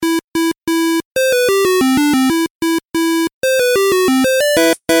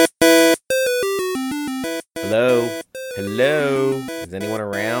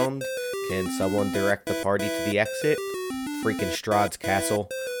it? Freaking Strahd's castle.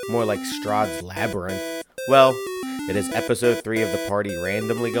 More like Strahd's labyrinth. Well, it is episode 3 of the party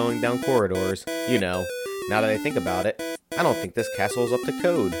randomly going down corridors. You know, now that I think about it, I don't think this castle is up to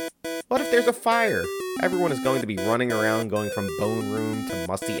code. What if there's a fire? Everyone is going to be running around going from bone room to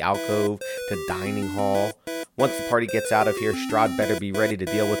musty alcove to dining hall. Once the party gets out of here, Strahd better be ready to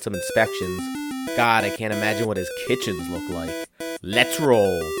deal with some inspections. God, I can't imagine what his kitchens look like. Let's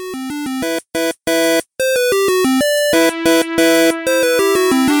roll!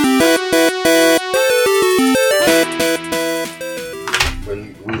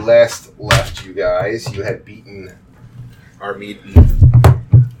 When we last left you guys, you had beaten Our meeting.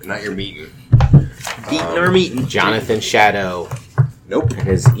 not your meeting. Beating our meeting. Jonathan Shadow Nope. and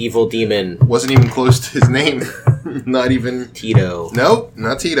his evil demon, Wasn't even close to his name. Not even. Tito. Nope,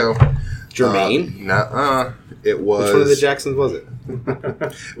 not Tito. Jermaine? It was. Which one of the Jacksons was it?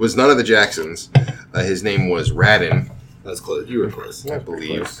 It was none of the Jacksons. His name was Radin. That's close. You were close. I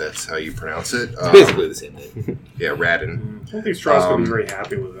believe that's how you pronounce it. It's basically the same name. Yeah, Radin. I don't think Strahd's going to be very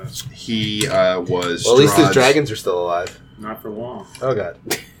happy with this. He was. Well, at least his Strahd's- dragons are still alive. Not for long. Oh, God.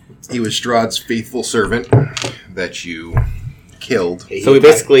 He was Strahd's faithful servant that you killed. So we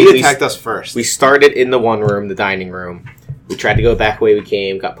basically- He attacked us first. We started in the one room, the dining room. We tried to go back the way we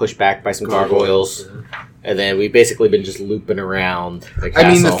came, got pushed back by some gargoyles, and then we've basically been just looping around the castle.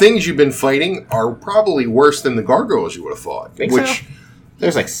 I mean, the things you've been fighting are probably worse than the gargoyles you would have fought. Think so?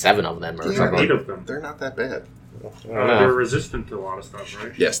 There's like 7 of them or Yeah, something. 8 of them. They're not that bad. I don't know. They're resistant to a lot of stuff,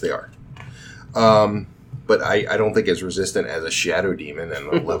 right? Yes, they are. But I don't think as resistant as a shadow demon and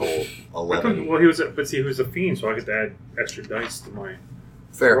a level 11. Well, he was a fiend, so I get to add extra dice to my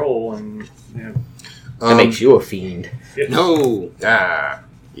Fair. roll, and yeah. That makes you a fiend. No. You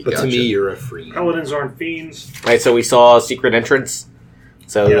But gotcha. to me, you're a freak. Paladins aren't fiends. Right, so we saw a secret entrance.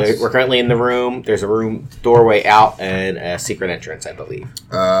 So Yes. we're currently in the room. There's a room doorway out and a secret entrance, I believe.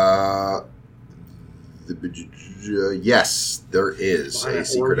 Yes, there is Behind a a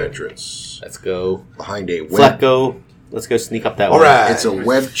secret organ. entrance Let's go. behind a web. Let's go sneak up that All way. right. It's a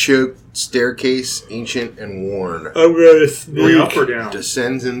web-choked staircase, ancient and worn. I'm gonna Going up or down?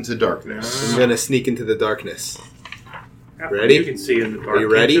 Descends into darkness. I'm gonna sneak into the darkness. Halfway Ready? You can see in the dark. Are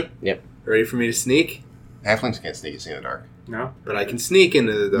you ready? Yep. Ready for me to sneak? Halflings can't sneak in the dark. No? But I can sneak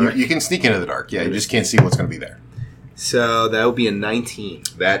into the dark. You can sneak into the dark. Yeah, you just can't see what's going to be there. So that would be a 19.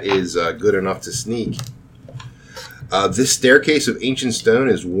 That is good enough to sneak. This staircase of ancient stone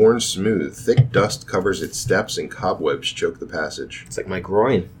is worn smooth. Thick dust covers its steps and cobwebs choke the passage. It's like my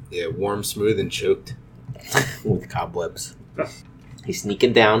groin Yeah, warm, smooth, and choked. with cobwebs. He's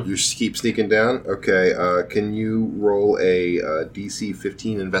sneaking down. You keep sneaking down? Okay, can you roll a DC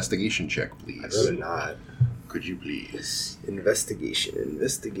 15 investigation check, I'd please? rather not. Could you please? Investigation.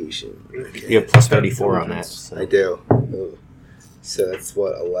 You have plus 34 on that. So. I do. Oh. So that's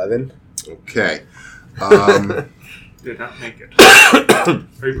what, 11? Okay. Did not make it.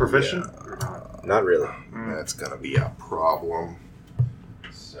 Are you proficient or not? Not really. That's going to be a problem.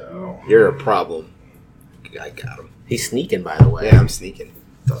 So... You're a problem. I got him. He's sneaking, by the way. Yeah, I'm sneaking.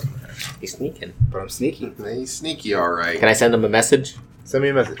 Doesn't matter. He's sneaking. But I'm sneaky. He's sneaky, all right. Can I send him a message? Send me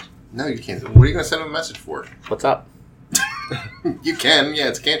a message. No, you can't. What are you going to send him a message for? What's up? You can. Yeah,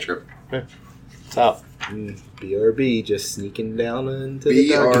 it's a cantrip. What's up? BRB, just sneaking down into the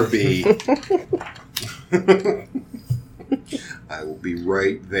darkness. BRB. I will be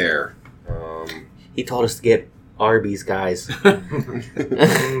right there. He told us to get Arby's, guys.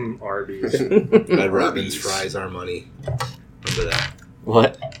 Arby's. Red Robin's fries our money. Remember that?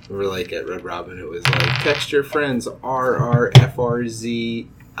 What? Remember, like, at Red Robin, it was like, text your friends, RRFRZIZ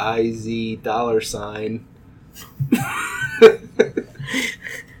 $.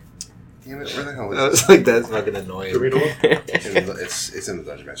 Damn it, where the hell I is was like, that's fucking annoying. Do we know what? it? It's in the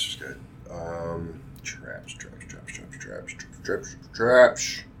Dungeon Master's Guide.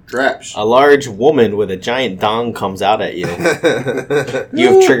 Traps. A large woman with a giant dong comes out at you. You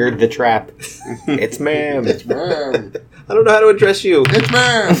have triggered the trap. It's ma'am. It's ma'am. I don't know how to address you. It's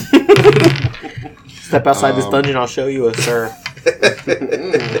ma'am. Step outside this dungeon, I'll show you a sir.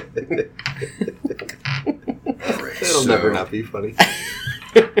 That'll never not be funny.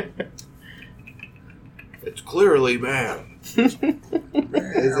 It's clearly ma'am. Is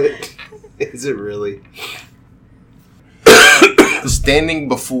it? Is it really? Standing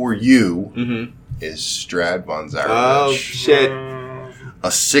before you Mm-hmm. is Strahd von Zarovich. Oh, shit. A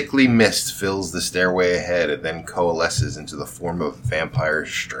sickly mist fills the stairway ahead and then coalesces into the form of vampire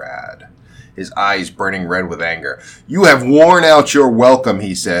Strahd. His eyes burning red with anger. You have worn out your welcome,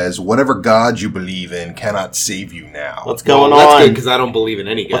 he says. Whatever gods you believe in cannot save you now. What's going That's on? good because I don't believe in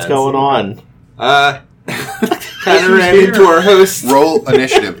any gods. What's going on? Kind of ran into our host. Roll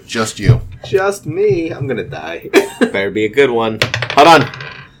initiative. Just you. Just me. I'm gonna die. Better be a good one. Hold on.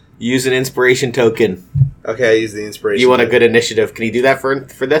 Use an inspiration token. Okay, I use the inspiration. You want a good initiative. Can you do that for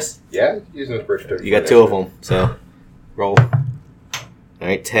this? Yeah, use an inspiration token. You got 2 of them, so roll.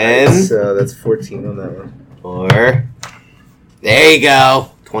 Alright, 10. So that's 14 on that one. 4. There you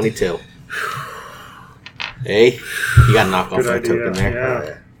go. 22. Hey, you got to knock off Good that idea. token there.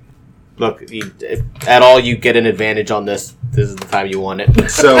 Yeah. Look, if at all you get an advantage on this. This is the time you want it.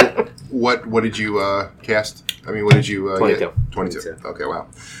 So, what did you cast? I mean, what did you 22. get? 22. Okay, wow.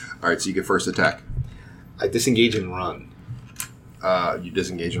 All right, so you get first attack. I disengage and run. You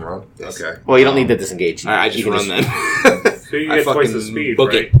disengage and run? Yes. Okay. Well, you don't need to disengage. All right, I just You can run then. So you I get twice fucking the speed, book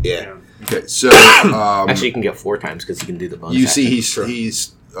right? it. Yeah. Okay, so Actually, you can get 4 times because you can do the bonus. you see action.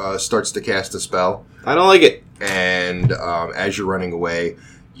 he's starts to cast a spell, I don't like it. and as you're running away,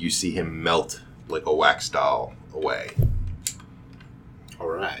 you see him melt like a wax doll away. All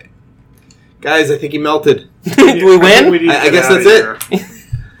right, guys, I think he melted, Did we win? I guess that's it.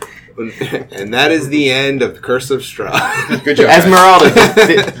 And that is the end of the Curse of Strahd. Good job, guys. Esmeralda,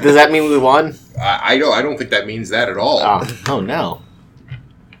 does that mean we won? I don't think that means that at all. Oh no.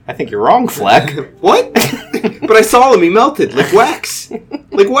 I think you're wrong, Fleck. What? But I saw him. He melted like wax.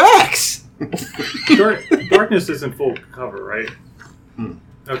 Like wax. Darkness isn't full cover, right?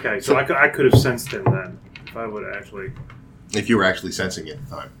 Okay, so I could have sensed him then. If I would actually... If you were actually sensing it at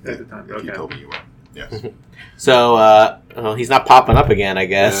the time. At the time, If you okay. told me you were. Yes. So, well, he's not popping up again, I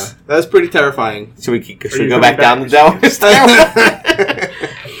guess. Yeah, that's pretty terrifying. Should we Are go you back down coming the back? stairwell?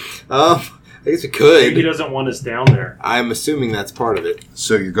 I guess we Maybe he could. doesn't want us down there. I'm assuming that's part of it.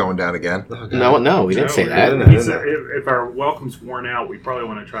 So you're going down again? No, we didn't say that. no. If our welcome's worn out, we probably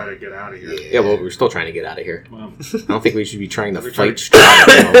want to try to get out of here. Yeah, well, we're still trying to get out of here. Well, I don't think we should be trying to We're fight trying-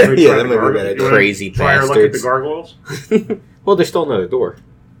 Strahd. Yeah, that might be a bad idea. Crazy Try our luck at the bastards. gargoyles? Well, there's still another door.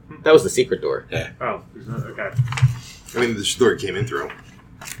 That was the secret door. Oh, there's no, okay. I mean, the door you came in through.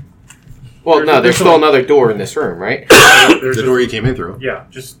 Well, no, there's still another door in this room, right? There's The door you came in through. Yeah,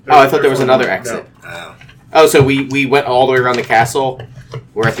 just... Oh, I thought there was there's another only- exit. Oh. Oh, so we went all the way around the castle.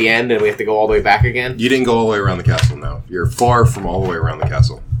 We're at the end, and we have to go all the way back again. You didn't go all the way around the castle, no. You're far from all the way around the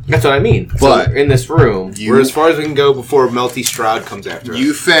castle. That's what I mean. But- so in this room, You, We're as far as we can go before Melty Strahd comes after us.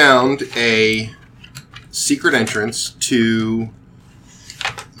 you found a secret entrance to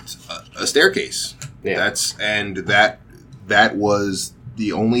a staircase. yeah. That was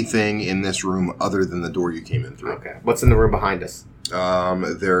the only thing in this room other than the door you came in through. Okay. What's in the room behind us?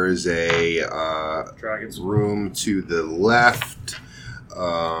 There is a Dragons. room to the left.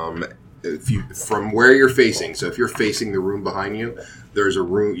 If you from where you're facing, so if you're facing the room behind you, there's a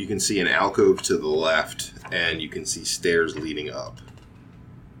room. You can see an alcove to the left, and you can see stairs leading up.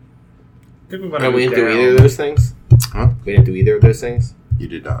 I think we want No, to we go didn't do down. either of those things. Huh? We didn't do either of those things. You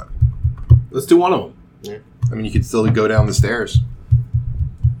did not. Let's do one of them. I mean, you could still go down the stairs.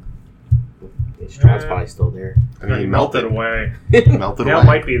 Strahd's probably still there. I mean, he melted melted away. melted Now away.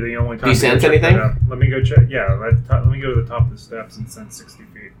 might be the only time. Do you to go sense check anything? that out. Let me go check. Yeah, let me go to the top of the steps and sense 60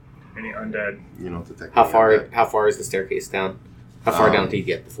 feet. Any undead? You don't detect How any far? of How far is the staircase down? How far Um, down did he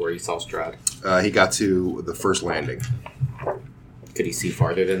get before he saw Strahd? that. He got to the first landing. Could he see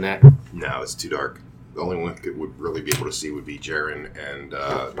farther than that? No, it's too dark. The only one who would really be able to see would be Jaren and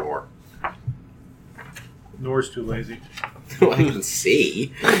Nor. Nor's too lazy. Well, I can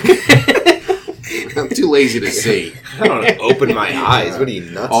see. I'm too lazy to see. I don't open my eyes. What are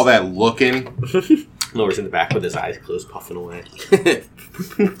you, nuts? All that looking. Nora's in the back with his eyes closed, puffing away.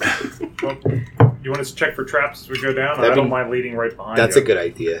 Well, you want us to check for traps as we go down? That'd I don't be- mind leading right behind That's you. a good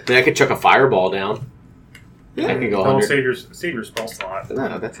idea. I mean, I could chuck a fireball down. I could go Don't 100. save your spell slot.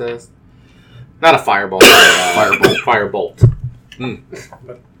 No, that's not a fireball. Firebolt. Firebolt.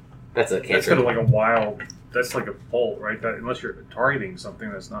 That's a That's cancer. kind of like a wild. That's like a bolt, right? That unless you're targeting something,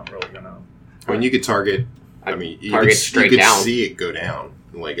 that's not really gonna. I mean, you could target. I mean, you Target could, straight you could down. see it go down,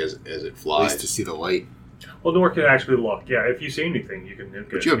 like as it At least to flies. see the light. Well, Nor can actually look. Yeah, if you see anything, you can nuke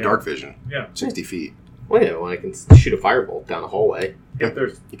it. But you have yeah. dark vision. Yeah. 60 feet. Well, yeah, well, I can shoot a firebolt down a hallway If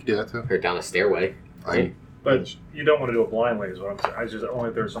there's, You can do that too. or down a stairway. but you don't want to do it blindly, is what I'm saying. I just only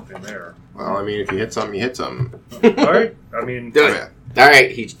if there's something there. Well, I mean, if you hit something, you hit something. All right. I mean, Do it. All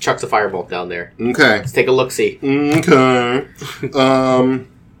right, he chucks a firebolt down there. Okay. Let's take a look. See. Okay.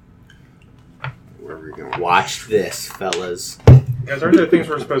 Where are we going? Watch this, fellas. guys, aren't there things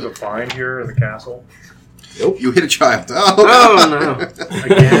we're supposed to find here in the castle You hit a child. Oh, Oh,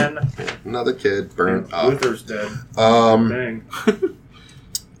 again? Another kid burned up. Luther's dead. Dang.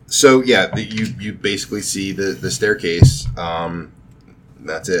 So yeah, you basically see the staircase.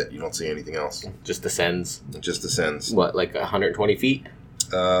 That's it. You don't see anything else. Just descends. It just descends. What, like 120 feet?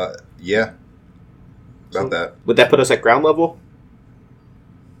 Yeah. About that. Would that put us at ground level?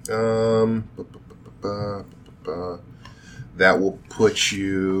 That will put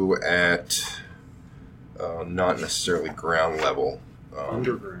you at not necessarily ground level,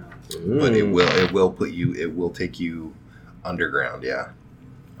 Underground. but it will take you underground. Yeah,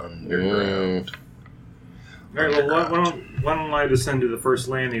 underground. All right, well, why don't I descend to the first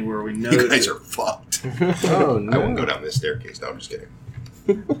landing where we know You guys are fucked. Oh no! I won't go down this staircase. No, I'm just kidding.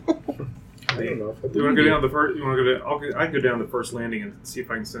 I don't know if I You want to go believe down the first? You want to go down? I can go down the first landing and see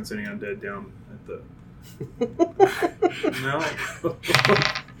if I can sense any undead down at the. No.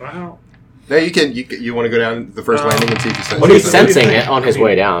 Wow. No, you can. You want to go down the first landing and see if you sense. Well, he's What do you sensing think? it on his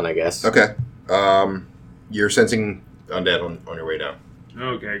way down, I guess. Okay. You're sensing undead on your way down.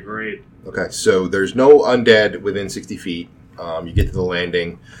 Okay, great. Okay, so there's no undead within 60 feet. You get to the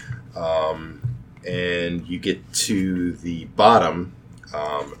landing, and you get to the bottom.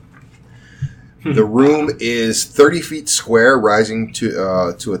 The room is 30 feet square, rising to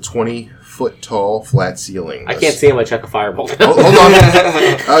a 20-foot tall flat ceiling. I can't see him. I check a firebolt.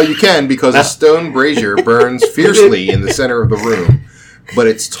 Hold on. You can, because a stone brazier burns fiercely in the center of the room, but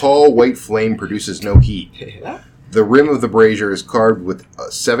its tall white flame produces no heat. The rim of the brazier is carved with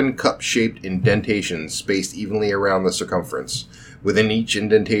 7 cup-shaped indentations spaced evenly around the circumference. Within each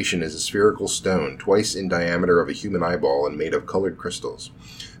indentation is a spherical stone, twice in diameter of a human eyeball and made of colored crystals.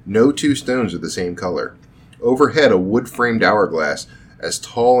 No 2 stones are the same color. Overhead, a wood-framed hourglass, as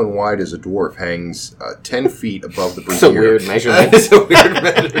tall and wide as a dwarf, hangs 10 feet above the That's a brazier. weird measurement. That's a weird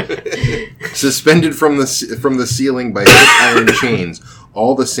measurement. Suspended from the ceiling by 6 iron chains,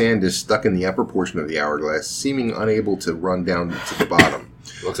 all the sand is stuck in the upper portion of the hourglass, seeming unable to run down to the bottom.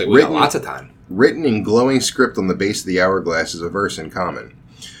 Looks like we got lots of time. Written in glowing script on the base of the hourglass is a verse in common.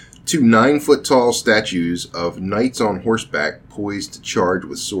 2 9-foot-tall statues of knights on horseback, poised to charge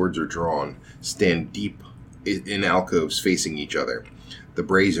with swords or drawn, stand deep in alcoves facing each other. The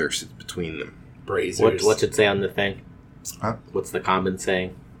brazier sits between them. Brazers. What's it say on the thing? Huh? What's the common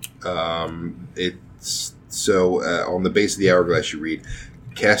saying? It's so on the base of the hourglass you read,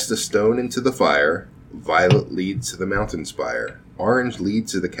 "Cast a stone into the fire. Violet leads to the mountain spire. Orange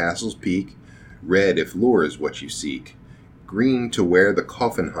leads to the castle's peak. Red if lure is what you seek. Green to where the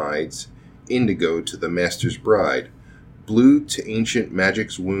coffin hides. Indigo to the master's bride. Blue to ancient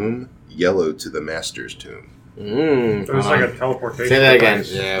magic's womb. Yellow to the master's tomb." Mm. So it's like a teleportation. Say that again.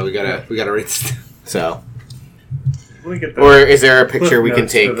 device. Yeah, we gotta write this down. So, Let me get the or is there a cliff picture we can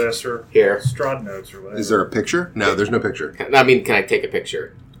notes take for this, or here? Strahd notes or whatever. Is there a picture? No, there's no picture. I mean, can I take a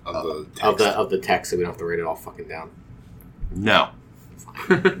picture Of the of the text so we don't have to write it all fucking down? No.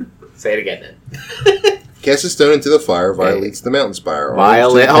 Say it again then. Cast a stone into the fire. Violet leads to the mountain spire.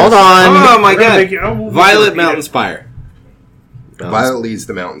 Violet, hold Oh on. my We're gonna god! make you- oh, we'll Violet repeat Mountain it. Spire. Violet leads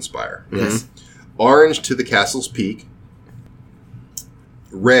the mountain spire. Yes. Orange to the castle's peak.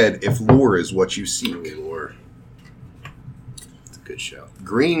 Red if lure is what you seek. Lore. It's a good show.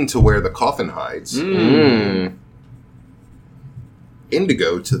 Green to where the coffin hides. Mm.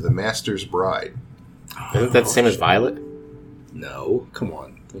 Indigo to the master's bride. Isn't that the same as Violet? No, come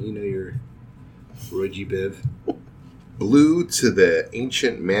on. Don't you know your Roy G. Biv? Blue to the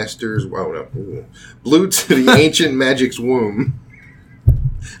ancient master's... Oh, no. Ooh. Blue to the ancient magic's womb.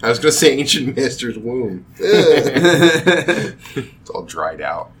 I was going to say ancient master's womb. It's all dried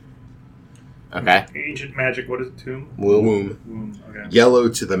out. Okay. Ancient magic. What is it? Tomb. Womb. Womb. Okay. Yellow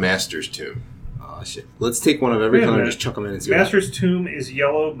to the master's tomb. Oh shit. Let's take one of every Wait a color and minute. just chuck them in and see what Master's tomb is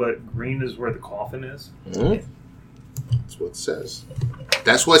yellow, but green is where the coffin is. Mm. That's what it says.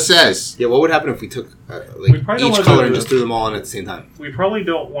 That's what it says. Yeah, what would happen if we took We probably don't each wanna color go and to- just threw them all in at the same time? We probably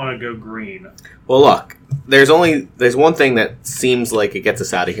don't want to go green. Well, look. There's one thing that seems like it gets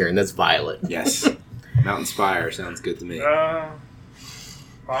us out of here, and that's Violet. Yes. Mountain Spire sounds good to me.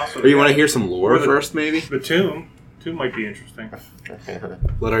 Possibly. Or you want to hear some lore Or the- first, maybe? the tomb? Tomb might be interesting.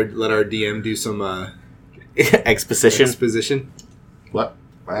 Let our DM do some Exposition. exposition. What?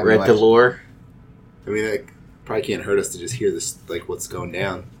 I have Read no the idea. lore. I mean, that probably can't hurt us to just hear this, like what's going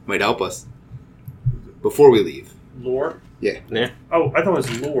down. Might help us before we leave. Lore? Yeah. Oh, I thought it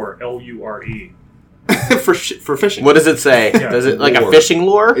was lure. L-U-R-E. for fishing. What does it say? Yeah. Does it like a Lore. fishing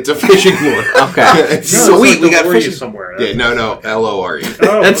lure? It's a fishing lure. Okay. It's No, so it's Sweet, like we to got lure you fishing- somewhere. Yeah, no, L-O-R-E.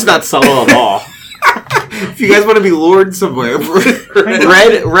 Oh, That's not subtle at all. If you guys want to be lured somewhere,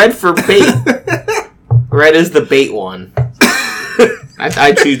 Red for bait. Red is the bait one.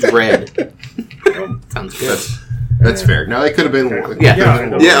 I choose red. Sounds good. That's fair. Now, it could have been... Yeah. Yeah, I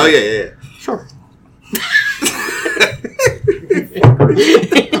know. yeah, oh yeah. Sure.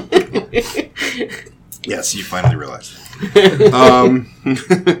 Yes, you finally realized.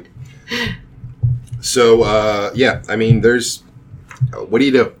 So, yeah, I mean, there's... what do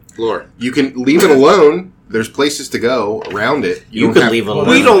you do? Lore. You can leave it alone. There's places to go around it. You don't can have- leave it alone.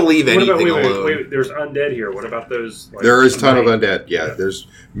 We don't leave What anything about, alone. wait, there's undead here. What about those? Like, There is a ton of night- undead. Yeah, there's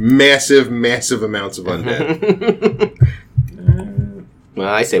massive amounts of undead. Well,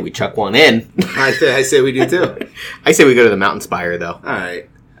 I say we chuck one in. I say we do too. I say we go to the mountain spire, though. All right.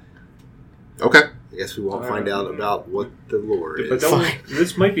 Okay. I guess we won't find out about what the lore But is. don't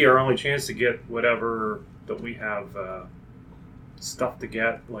this might be our only chance to get whatever that we have stuff to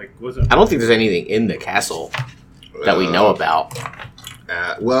get. Like, was it? I don't think there's anything in the castle that we know about.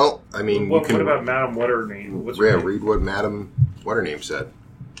 Well, I mean, What, you can what about Madam What her name? What's her yeah, name? read what Madam Whatername said.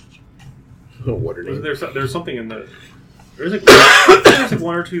 What are Was there's something in the. There's like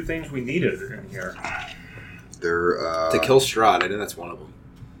one or two things we needed in here. They're to kill Strahd. I know that's one of them.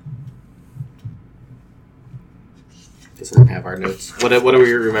 Doesn't have our notes. What do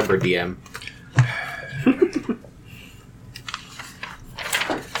we remember, DM?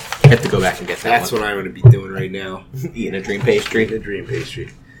 I have to go back and get that That's one. what I'm going to be doing right now. Eating a dream pastry. The dream pastry.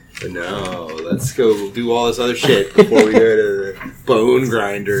 But no, let's go do all this other shit before we go to the bone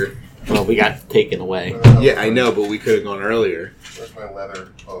grinder. Well, we got taken away. Yeah, I know, but we could have gone earlier. Where's my leather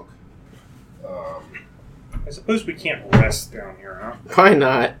hook? I suppose we can't rest down here, huh? Why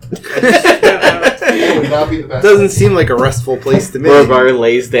not? That would not be the best. Doesn't seem like a restful place to me. Borbar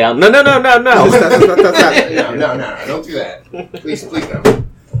lays down. No. No, don't do that. Please no.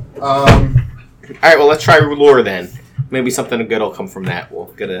 All right, well, let's try lore then. Maybe something good will come from that. We'll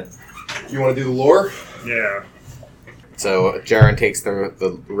get a. You want to do the lore? Yeah. So Jaren takes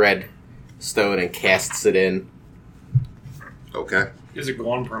the red stone and casts it in. Okay. Is it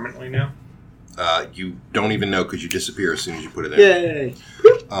gone permanently now? You don't even know because you disappear as soon as you put it in. Yay.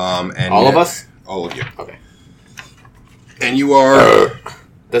 And All of us? All of you. Okay. And you are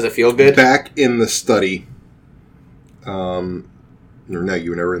Does it feel good? back in the study. No, you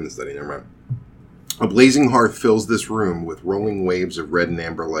were never in the study. Never mind. A blazing hearth fills this room with rolling waves of red and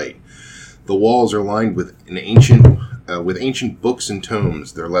amber light. The walls are lined with ancient books and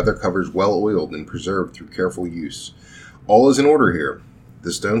tomes, their leather covers well oiled and preserved through careful use. All is in order here.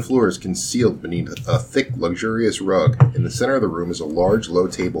 The stone floor is concealed beneath a thick, luxurious rug. In the center of the room is a large, low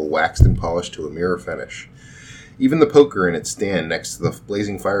table waxed and polished to a mirror finish. Even the poker in its stand next to the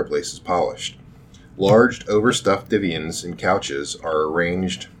blazing fireplace is polished. Large, overstuffed divans and couches are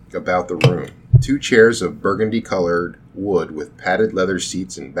arranged about the room. 2 chairs of burgundy-colored wood with padded leather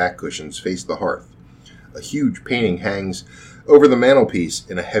seats and back cushions face the hearth. A huge painting hangs over the mantelpiece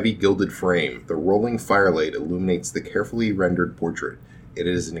in a heavy gilded frame. The rolling firelight illuminates the carefully rendered portrait. It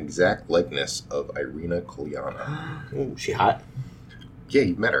is an exact likeness of Irina Kolyana. Ooh, she hot? Yeah,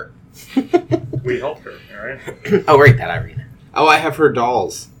 you met her. We helped her, all right? Oh, right, that Irina. Oh, I have her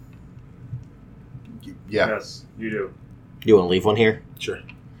dolls. Yeah. Yes, you do. You want to leave one here? Sure.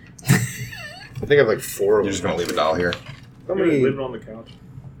 I think I have like 4 of them. You're just going to leave a doll here? How You many? living on the couch.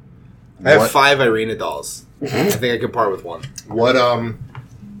 I have What- 5 Irina dolls. I think I could part with one. What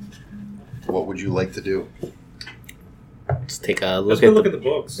would you like to do? Let's take a Let's look go at look at the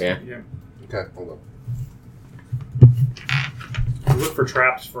books. Yeah. Okay, hold Look for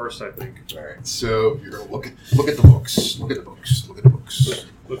traps first, I think. on. All right, so you're gonna look at the books. Look at the books. Look at the books.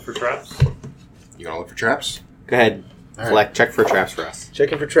 Look for traps. You gonna look for traps? Go ahead. All right. Collect. Check for traps for us.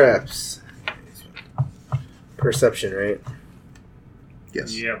 Checking for traps. Perception, right?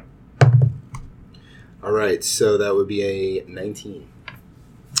 Yes. Yeah. All right, so that would be a 19.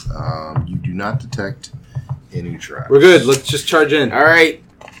 You do not detect any traps. We're good. Let's just charge in. All right.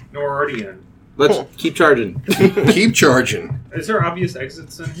 No, we're already in. Let's keep charging. Keep charging. Is there obvious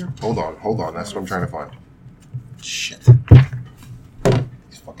exits in here? Hold on. That's what I'm trying to find. Shit.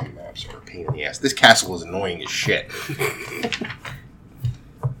 These fucking maps are a pain in the ass. This castle is annoying as shit.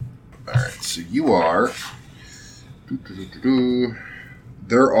 Alright, so you are...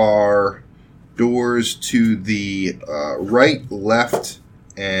 There are doors to the right, left,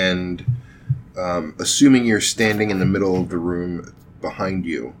 and assuming you're standing in the middle of the room behind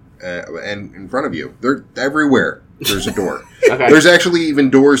you and in front of you. They're everywhere. There's a door. Okay. There's actually even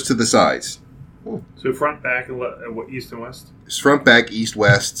doors to the sides. So front, back, and east and west? It's front, back, east,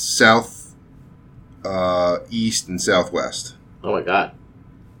 west, south, east, and southwest. Oh my god.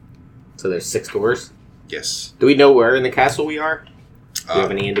 So there's 6 doors. Yes. Do we know where in the castle we are? Do you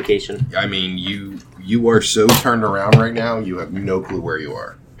have Uh, any indication? I mean, you are so turned around right now, you have no clue where you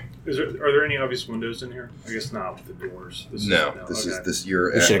are. Are there any obvious windows in here? I guess not with the doors. This okay. is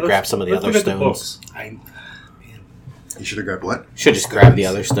you're We should have grabbed some of the Let's other look at the stones. books. You should have grabbed what? Should just grab the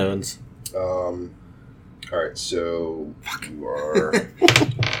other stones. All right, so you are.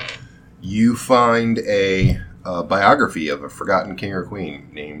 You find a biography of a forgotten king or queen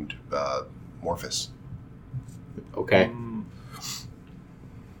named Morphus. Okay.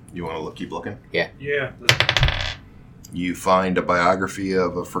 You want to keep looking? Yeah. You find a biography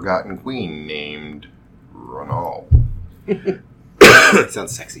of a forgotten queen named Ronald.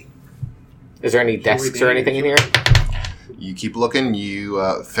 Sounds sexy. Is there any desks or anything in here? You keep looking.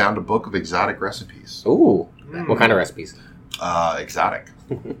 You found a book of exotic recipes. Ooh. What kind of recipes? Exotic.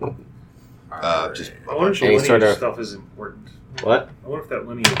 Just I wonder if the Any lineage sort of- stuff is important. What? I wonder if that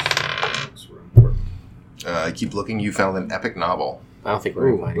lineage books were important. keep looking. You found an epic novel. I don't think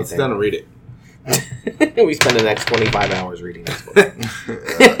we're going to Let's find down and read it. anything. We spend the next 25 hours reading this book.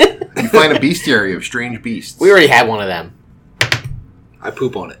 You find a bestiary of strange beasts. We already had one of them. I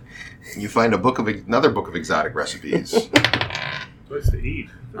poop on it. You find another book of exotic recipes. What's to eat?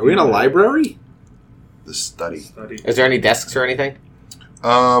 Are we in a library? The study. Study. Is there any desks or anything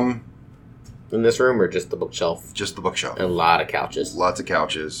in this room, or just the bookshelf Just the bookshelf. and a lot of couches? Lots of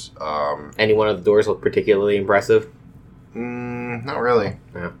couches. Any one of the doors look particularly impressive? Not really.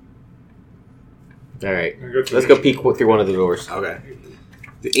 All right. Go Let's go peek through one of the doors. Okay.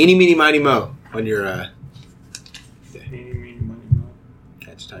 The eeny, meeny, miny, mo on your Eeny, meeny, miny, moe.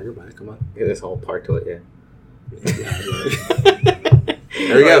 catch a tiger by it. Come on. Get this whole part to it, yeah.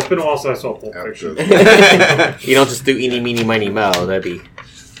 There we go. It's been a while since I saw Pulp Yeah, Fiction. You don't just do eeny, meeny, miny, mo. That'd be...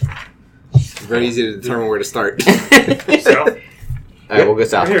 Very easy to determine where to start. South? All right, we'll go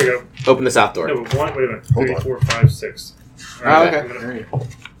south. Here we go. Open the south door. No, but wait a minute. Hold 3, on. 4, 5, 6. Oh, Alright, okay. I'm gonna-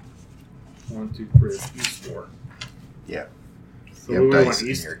 1, 2, 3. East 4. Yeah. So You we have want dice in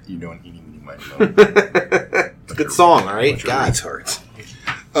east. here. You know an eeny, meeny, miny, mo. It's a good song, all right? God. Retards.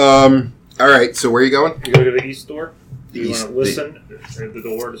 All right. So where are you going? You go to the east door. Do you East- want to listen at the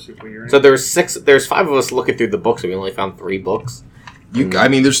door to see if we hear So anything? there's 5 of us looking through the books, and we only found 3 books. I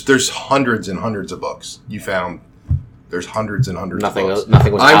mean, there's hundreds and hundreds of books. You found there's hundreds and hundreds Nothing of books.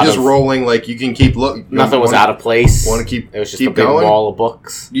 was I'm out just of... rolling. Like you can keep looking. Nothing was out of place. Want to keep? It was just keep a big going? wall of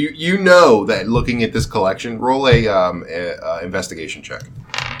books. You know that looking at this collection, roll a investigation check.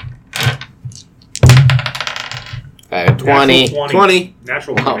 20. Natural 20.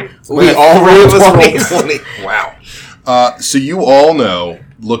 Natural Wow. 20. We all rolled 20s. 20. Wow. So you all know,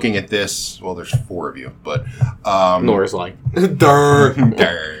 looking at this, well, there's 4 of you, but Nora's like, Darn.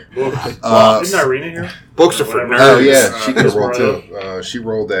 darn. Books. Uh, Isn't Irina here? Books are for Whatever. nerds. Oh yeah, she could have Miss rolled Morello. too. She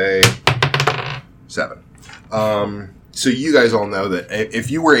rolled a 7. So you guys all know that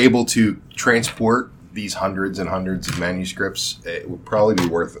if you were able to transport these hundreds and hundreds of manuscripts, it would probably be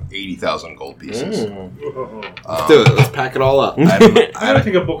worth 80,000 gold pieces. Whoa. Let's do it. Let's pack it all up. I gotta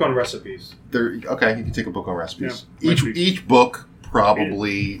take a book on recipes. Okay, you can take a book on recipes. Yeah, Each book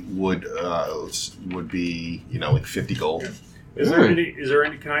probably would be like 50 gold. Yeah. Is there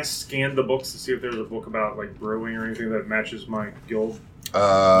any? Can I scan the books to see if there's a book about like brewing or anything that matches my guild?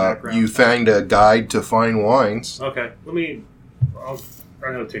 Background. You find a guide to fine wines. Okay, I'm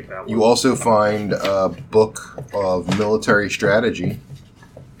gonna take that one. You also find a book of military strategy.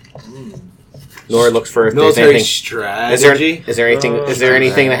 Nora looks for if there's Military anything. strategy. Is there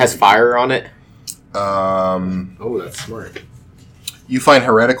anything that has fire on it? Oh, that's smart. You find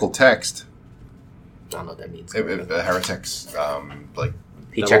heretical text. I don't know what that means. Heretics, like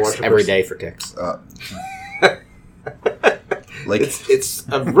He Devil checks worshippers. every day for ticks. like It's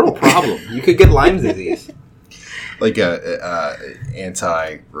a real problem. You could get Lyme disease. like a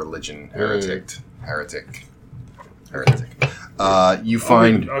anti-religion heretic. You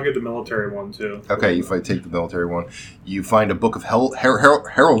find I'll get the military one too. okay. You take the military one. You find a book of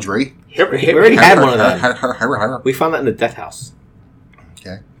heraldry. We already had one of them. them. We found that in the death house.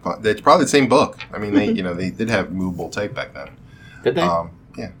 Okay, it's probably the same book. I mean, they did have movable type back then. Did they?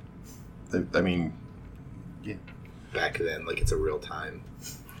 Yeah. I mean, Back then, like it's a real time.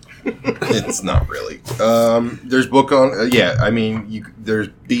 it's not really. There's book on. I mean, there's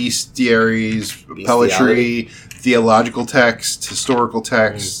bestiaries, poetry, theological text, historical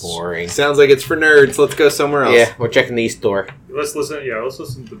text. Boring. Sounds like it's for nerds. Let's go somewhere else. Yeah, we're checking the east door. Let's listen. Yeah, let's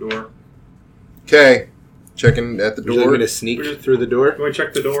listen to the door. Okay, checking at the Would you like door. me to sneak through the door? Can we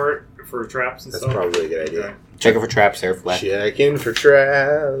check the door for traps and That's stuff? probably a good idea. Okay. Checking for traps, air flat. Checking for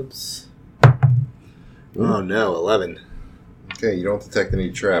traps. Oh no, 11. Okay, you don't detect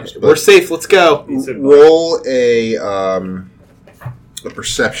any traps. We're But safe. Let's go. He said, roll a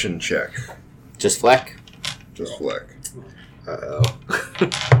perception check. Just Fleck. Just Fleck. Uh oh.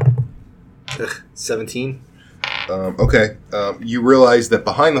 17. Okay. You realize that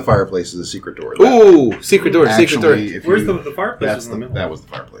behind the fireplace is a secret door. Ooh, secret door, Actually, secret door. if Where's you, the fireplace? that's in the middle. that was the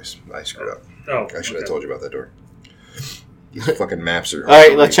fireplace. I screwed up. Oh, I should have okay. told you about that door. These fucking maps are. All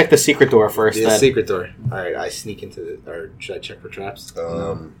right, let's check the secret door first. The Then. secret door. All right, I sneak into the. Or should I check for traps?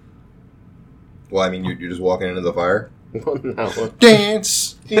 Well, I mean, you're just walking into the fire. No.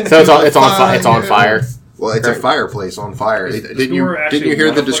 Dance. So it's on fire. Well, it's a fireplace on fire. Is Didn't the you door actually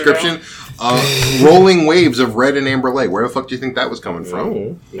hear the wanna put it description? Rolling waves of red and amber light. Where the fuck do you think that was coming from?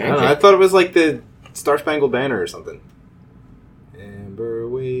 Oh, I don't know. I thought it was like the Star Spangled Banner or something. Amber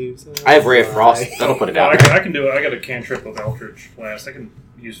waves. I have Ray of Frost. That'll put it Well, out. I can do it. I got a cantrip of Eldritch Blast. I can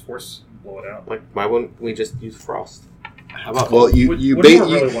use Force and blow it out. Like, why wouldn't we just use Frost? How about Well, What do you really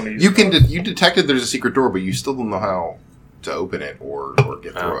wanna use for? you detected there's a secret door, but you still don't know how to open it or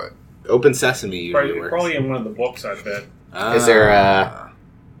get through it. Open Sesame usually works. Probably in one of the books, I bet.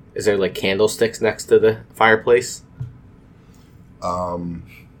 Is there like candlesticks next to the fireplace?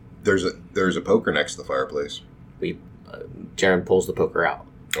 There's a poker next to the fireplace. Jaren pulls the poker out.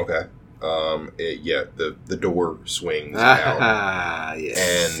 Okay. The door swings out. Ah, yes.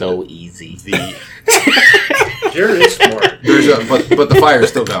 And So easy. the Jared is smart. but the fire is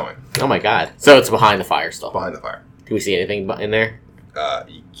still going Oh my god. So it's behind the fire still. behind the fire. Can we see anything in there?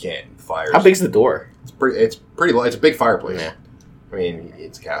 You can't fire. How big's the door? It's pretty low. It's a big fireplace. Yeah. I mean,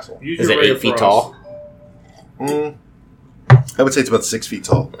 it's a castle. Use Is your it Ray 8 of feet Frost. tall? I would say it's about 6 feet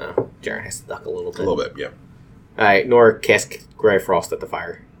tall. Oh, Jaren has to duck a little A bit. little bit, yeah. Alright, Nora cast Ray of Frost at the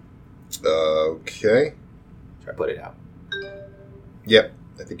fire. Okay. Try to put it out. Yep.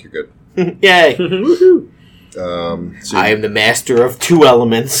 I think you're good. Yay! So I am the master of 2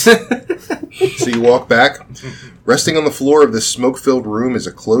 elements. So you walk back. Resting on the floor of this smoke-filled room is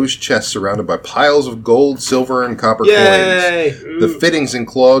a closed chest surrounded by piles of gold, silver, and copper coins. Yay! The fittings and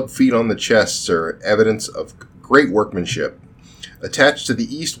clawed feet on the chests are evidence of great workmanship. Attached to the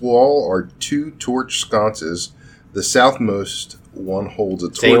east wall are 2 torch sconces. The southmost one holds a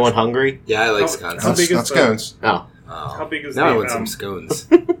torch. Is anyone hungry? Yeah, I like How scones. big is Not scones. Oh. Oh. How big is Now I the, want some scones.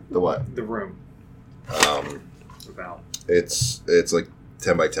 The what? the room? About. It's like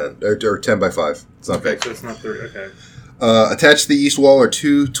 10 by 10 or 10 by 5. It's not Okay, big. so it's not 30. Okay. Attached to the east wall are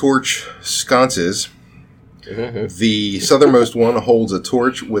 2 torch sconces. Mm-hmm. The southernmost one holds a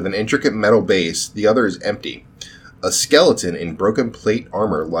torch with an intricate metal base. The other is empty. A skeleton in broken plate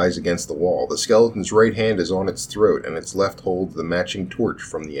armor lies against the wall. The skeleton's right hand is on its throat, and its left holds the matching torch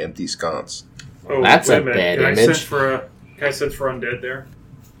from the empty sconce. Oh, That's wait a minute. bad Can image. Can I sense for undead there?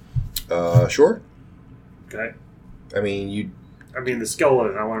 Sure. Okay. I mean, the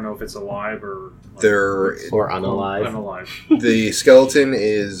skeleton. I want to know if it's alive or They're Or unalive. unalive. the skeleton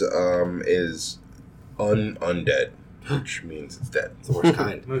is undead, which means it's dead. It's the worst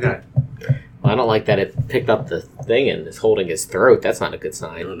kind. Okay. Well, I don't like that it picked up the thing and is holding his throat. That's not a good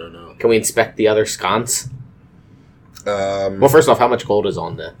sign. No. Can we inspect the other sconce? Well, Well, first off, how much gold is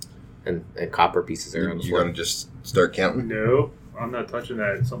on the and copper pieces are on the you're floor? gonna just start counting. No, I'm not touching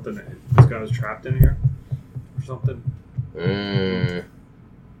that. It's something. This guy was trapped in here or something.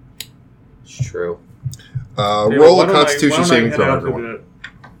 It's true. Hey, Roll why a don't I- Constitution why don't I saving head throw, out to everyone. the-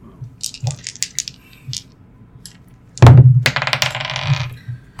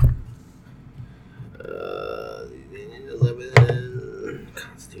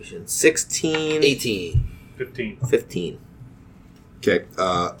 Constitution 16, 18. 15. 15. Okay,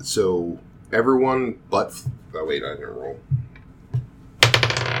 so everyone but... Oh, wait, I didn't roll.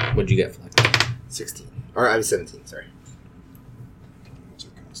 What'd you get, Flex? 16. Or I was 17, sorry. What's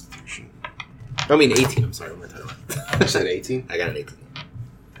our Constitution? I mean 18, I'm sorry. What am I talking about? You said 18? I got an 18.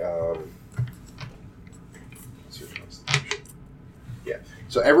 What's your Constitution? Yeah.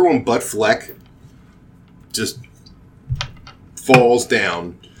 So everyone but Fleck just falls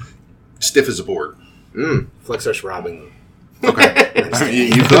down, stiff as a board. Flex starts robbing them. Okay.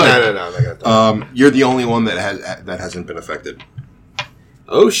 you could. No, I'm not gonna talk. You're the only one that hasn't been affected.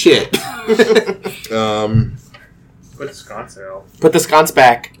 Oh shit! Put the sconce out. Put the sconce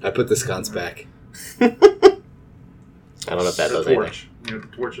back. I put the sconce back. I don't know if that The does anything. torch. You know, the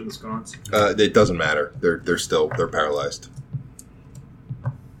torch and the sconce. It doesn't matter. They're paralyzed.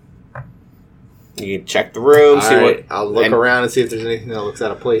 You can check the room, see Alright, what. I'll look and- around and see if there's anything that looks out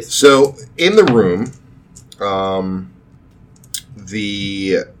of place. So in the room,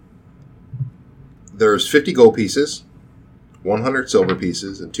 there's 50 gold pieces, 100 silver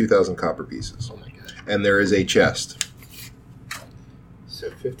pieces, and 2,000 copper pieces. Oh my god. And there is a chest. So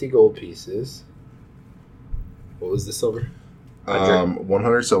 50 gold pieces. What was the silver?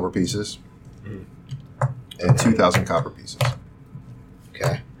 100 silver pieces and 2,000 copper pieces.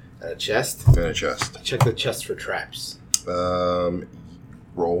 Okay. A chest. And a chest. Check the chest for traps.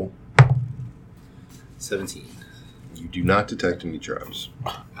 Roll. 17. You do not detect any traps.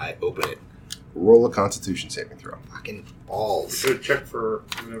 I open it. Roll a Constitution saving throw. Fucking balls. Should check for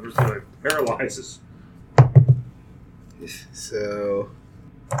whatever's like paralyzes. So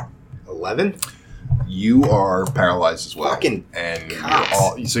 11. You are paralyzed as well. Fucking and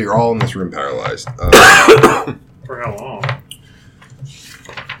cops. you're all in this room paralyzed. For how long?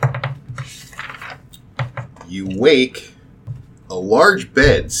 You wake. A large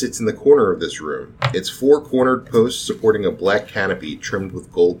bed sits in the corner of this room. Its four cornered posts supporting a black canopy trimmed with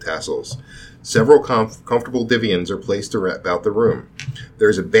gold tassels. Several comfortable divans are placed about the room. There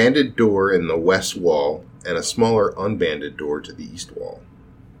is a banded door in the west wall and a smaller unbanded door to the east wall.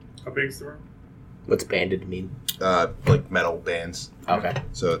 How big's the room? What's banded mean? Like metal bands. Okay.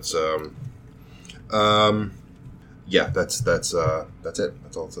 So it's yeah, that's it. That's all that's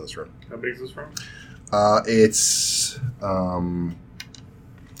in this room. How big's this room? It's 10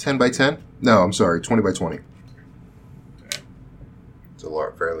 by 10. No, I'm sorry, 20 by 20. It's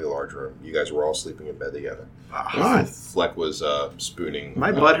a fairly large room. You guys were all sleeping in bed together. Fleck was spooning.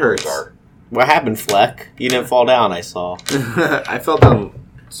 My butt hurts. Gar. What happened, Fleck? You didn't fall down, I saw. I fell down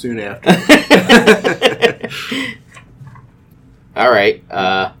soon after. All right.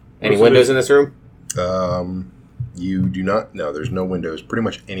 Any windows in this room? You do not. No, there's no windows pretty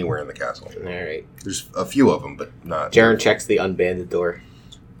much anywhere in the castle. All right. There's a few of them, but not. Jaren checks the unbanded door.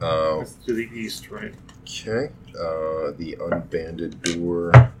 It's to the east, right? Okay. The unbanded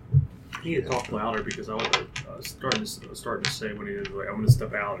door. I need to talk louder because I was starting to say when he was like, I'm going to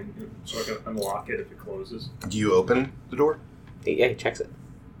step out so I can unlock it if it closes. Do you open the door? Yeah, he checks it.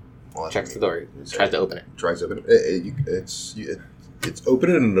 Well, Checks the door. Tries to open it. Tries to open it. It's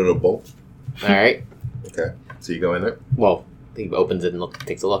open and a bolt. All right. Okay. So you go in there? Well, he opens it and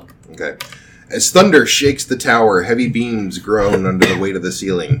takes a look. Okay. As thunder shakes the tower, heavy beams groan under the weight of the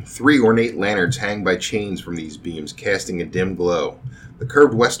ceiling. 3 ornate lanterns hang by chains from these beams, casting a dim glow. The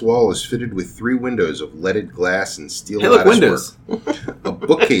curved west wall is fitted with 3 windows of leaded glass and steel latticework. A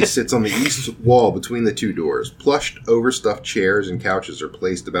bookcase sits on the east wall between the 2 doors. Plushed, overstuffed chairs and couches are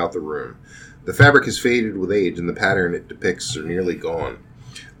placed about the room. The fabric is faded with age, and the pattern it depicts are nearly gone.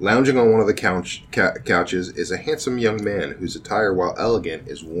 Lounging on one of the couches is a handsome young man whose attire, while elegant,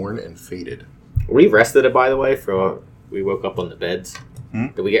 is worn and faded. We rested, by the way, for we woke up on the beds.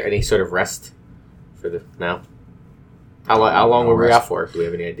 Did we get any sort of rest for the now? How long were we out for? Do we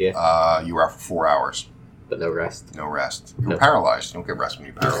have any idea? You were out for 4 hours. But no rest. No rest. You were paralyzed. You don't get rest when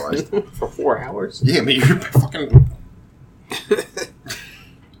you're paralyzed. For 4 hours? Yeah, but you're fucking...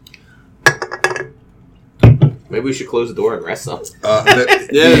 Maybe we should close the door and rest some.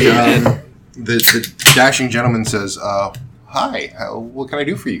 The dashing gentleman says, hi, what can I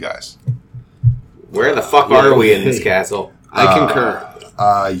do for you guys? Where the fuck are we in this castle? I concur.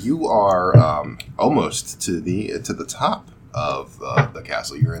 You are almost to the top of the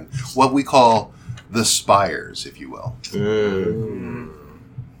castle. You're in what we call the spires, if you will.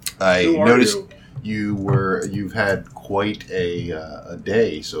 I noticed you've had quite a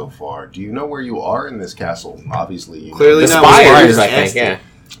day so far. Do you know where you are in this castle? Obviously, you Clearly the not. spires, I think. Yeah.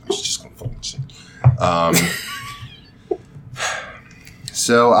 I was just gonna fucking say.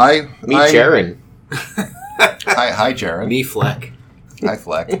 So I Meet Jaren. Hi, Jaren. Me, Fleck. Hi,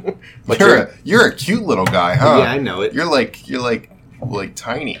 Fleck. But You're a cute little guy, huh? Yeah, I know it. You're like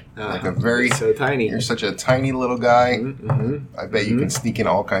tiny, like a very. So tiny. You're such a tiny little guy. Mm-hmm. I bet you can sneak in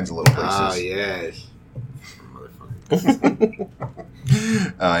all kinds of little places. Oh, yes.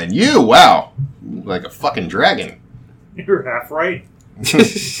 And you, wow, like a fucking dragon. You're half right.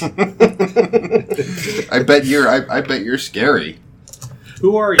 I bet you're scary.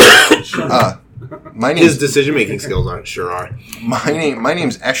 Who are you? My His name's decision-making skills aren't sure are. my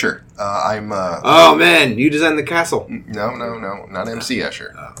name's Escher. I'm Oh, man. You designed the castle. no, not MC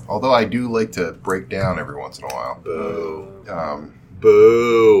Escher. Although I do like to break down every once in a while. Boo.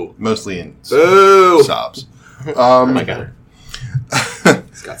 Boo. Mostly in Boo. sobs. Oh my god.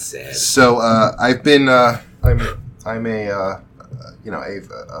 It's got sad. So I've been I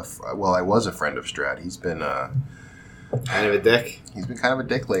was a friend of Strad. He's been Kind of a dick. he's been kind of a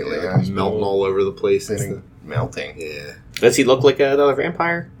dick lately. Yeah, he's melting all over the place. been melting. Yeah. Does he look like another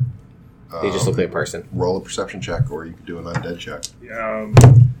vampire? He just looks like a person. Roll a perception check, or you can do an undead check.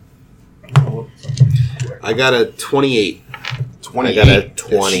 I got a 28. 28. I got a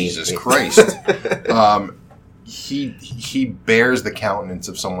 20. Jesus Christ. He bears the countenance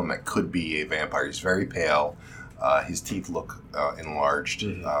of someone that could be a vampire. He's very pale. His teeth look enlarged.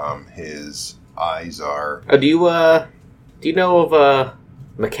 His eyes are... Do you know of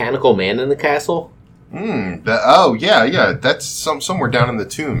Mechanical man in the castle? Yeah. That's somewhere down in the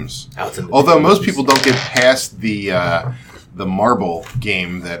tombs. Out in the Although tombs. most people don't get past the marble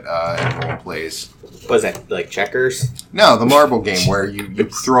game that everyone plays. Was that like checkers? No, the marble game where you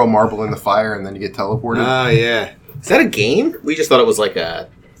throw a marble in the fire and then you get teleported. Oh, yeah. Is that a game? We just thought it was like a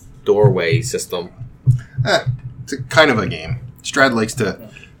doorway system. It's kind of a game. Strad likes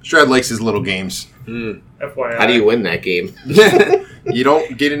his little games. FYI. How do you win that game? You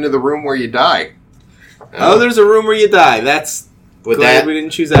don't get into the room where you die. Oh, there's a room where you die. That's With glad that, we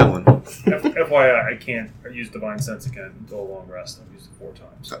didn't choose that one. FYI, I can't use Divine Sense again until a long rest. I've used it 4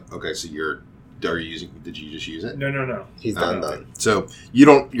 times. Okay, so did you just use it? No. He's done. So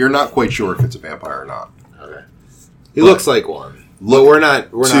you're not quite sure if it's a vampire or not. okay. He looks like one. But we're not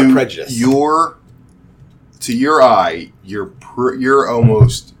prejudiced. To your eye, you're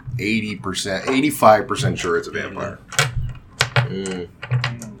almost 80%, 85% sure it's a vampire. Mm.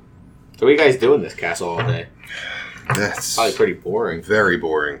 So what are you guys doing in this castle all day? That's Probably pretty boring. very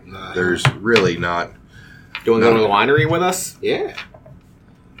boring. There's really not. Do you want to go to the winery with us? Yeah.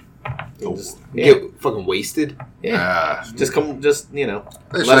 Oh, Get fucking wasted. Yeah. Just come, let us listen, out.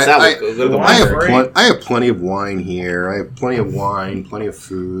 We'll go to the I have winery. I have plenty of wine here. I have plenty of wine, plenty of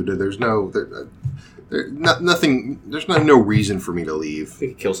food. There's nothing. There's no reason for me to leave. We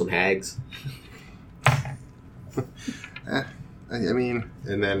could kill some hags. I mean,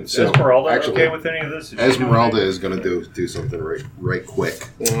 and then so Esmeralda actually, okay with any of this? Esmeralda is going to do something right quick.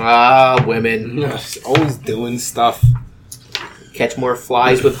 Ah, women. Always doing stuff. Catch more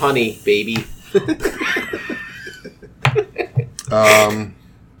flies with honey, baby. Um.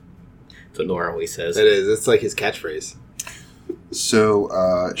 That's what Nora always says. It is. It's like his catchphrase.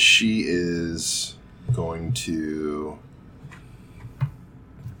 So she is going to.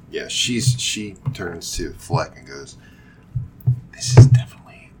 Yeah, she turns to Fleck and goes, "This is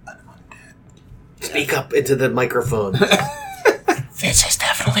definitely an undead." Speak up into the microphone. This is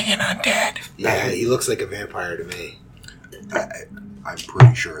definitely an undead. Yeah, he looks like a vampire to me. I'm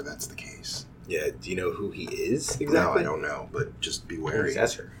pretty sure that's the case. Yeah, do you know who he is exactly? No, I don't know, but just be wary.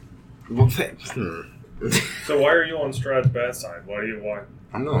 That's her. So why are you on Strad's bad side? Why?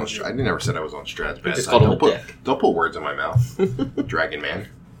 I'm not on I never said I was on Strad's bad just side. called him Don't a put, dick. don't put words in my mouth, Dragon Man.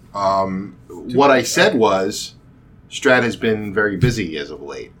 What I said was, Strad has been very busy as of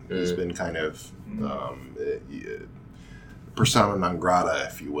late. He's been kind of persona non grata,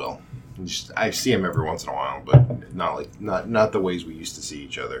 if you will. I see him every once in a while, but not the ways we used to see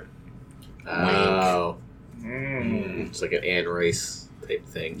each other. Oh. Mm. It's like an Anne Rice type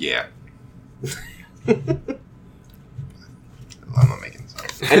thing. Yeah. I'm not making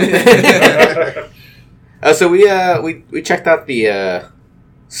sense. So we checked out the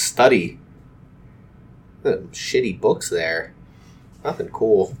study. The shitty books there. Nothing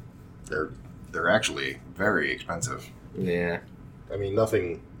cool. They're actually very expensive. Yeah. I mean,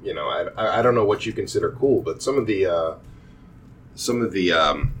 nothing. I don't know what you consider cool, but some of the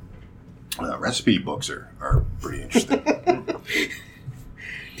recipe books are pretty interesting.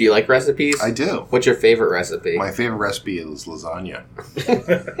 Do you like recipes? I do. What's your favorite recipe? My favorite recipe is lasagna.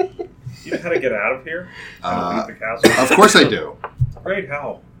 You know how to get out of here? Uh, Leave the castle? Of course I do. Great,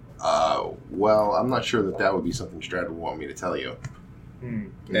 how? Well, I'm not sure that would be something Strad would want me to tell you. Hmm.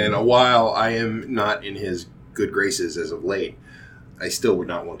 And while I am not in his good graces as of late, I still would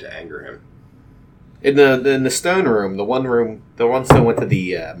not want to anger him. In the stone room, the one stone went to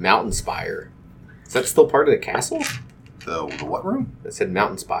the mountain spire. Is that still part of the castle? The what room? It said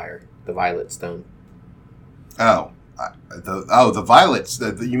mountain spire, the violet stone. Oh, the violets.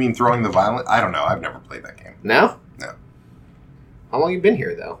 You mean throwing the violet? I don't know. I've never played that game. No? No. How long you been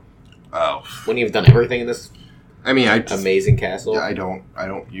here though? Oh, When you've done everything in this I mean, amazing castle? I don't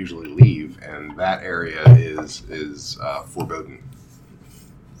usually leave, and that area is forbidden.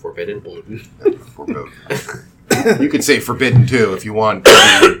 Forbidden. Forbidden. You could say forbidden too if you want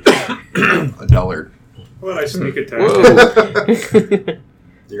a dullard. How about I sneak attack? Whoa.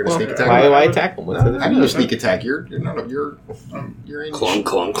 You're gonna sneak attack. Why attack him? What's How do you sneak attack? You're in Clunk,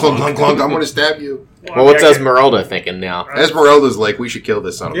 clunk, clunk, clunk, clunk. I'm gonna stab you. Well, what's Esmeralda thinking now? Esmeralda's like, we should kill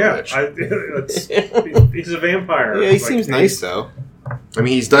this son of a Yeah, bitch. he's a vampire. Yeah, he Like, seems nice though. I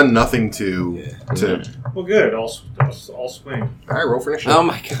mean, he's done nothing to. Well, good. I'll swing. All right, roll for initiative. Oh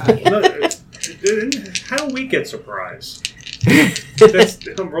my god. No, how do we get surprised?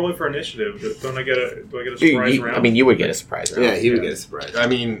 I'm rolling for initiative. Do I get a surprise round? I mean, you would get a surprise round. Yeah, he would get a surprise. I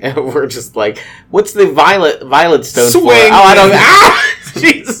mean, And we're just like, what's the violet stone Swing. for? Oh, I don't. Ah!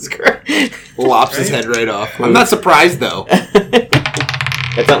 Jesus Christ! Lops his head right off. I'm not surprised though.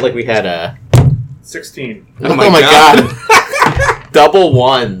 It's not like we had a. 16. Oh my god! double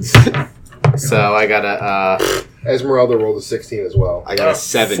ones. So I got a Esmeralda rolled a 16 as well. I got a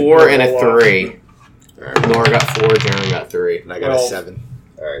 7. 4 and a 3. Alright. Nora got 4, Jaren got 3. And I got a 7.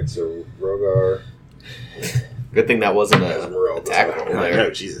 Alright, so Rogar, Good thing that wasn't a Esmeralda. attack roll I there. know,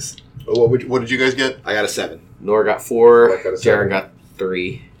 Jesus. Oh, what did you guys get? I got a 7. Nora got 4, I got a 7. Jaren got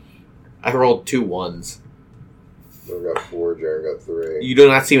 3. I rolled 2 1s. Rogar got 4, Jaren got 3. You do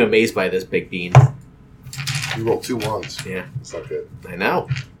not seem amazed by this, Big Bean. You rolled 2 1s. Yeah. That's not good. I know.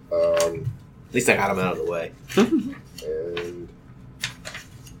 Um, At least I got him out of the way. and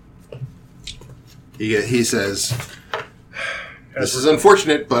he says, "This is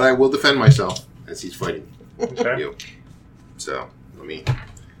unfortunate, but I will defend myself," as he's fighting Okay. you. So let me.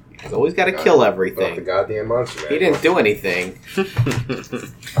 He's always got to kill About the everything. goddamn monster, man. He didn't do anything.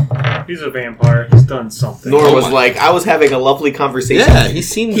 He's a vampire. He's done something. Nora was like, I was having a lovely conversation. Yeah, he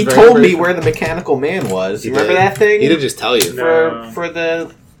seemed He very, told very- me where the mechanical man was. He You remember did. that thing? He did just tell you. No. For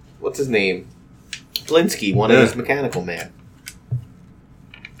the what's his name? Blinsky wanted Yeah. his mechanical man. I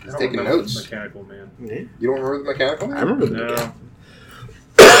He's don't taking remember notes. the Mechanical man. You don't remember the mechanical man? I remember the No. beginning.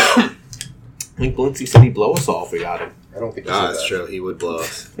 I think Blinsky said he'd blow us all if we got him. I don't think he Ah, said that's that. true. He would blow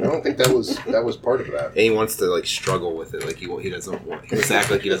us. I don't think that was part of that. And he wants to like struggle with it. Like he doesn't want. He wants to act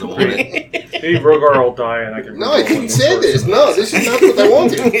like he doesn't want it. Maybe Rogar will die and I can. No, I reroll didn't one say person. this. No, this is not what I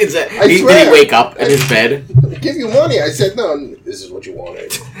wanted. Is that- I did swear. he wake up in his bed? I give you money. I said no. This is what you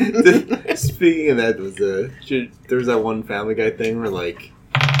wanted. Speaking of that, there was that one Family Guy thing where like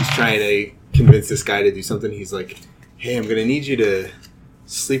he's trying to convince this guy to do something. He's like, "Hey, I'm gonna need you to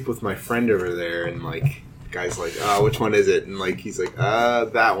sleep with my friend over there," and like the guy's like, "Oh, which one is it?" And like he's like,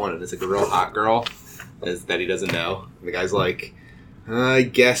 that one." And it's like a real hot girl that he doesn't know. And the guy's like, "I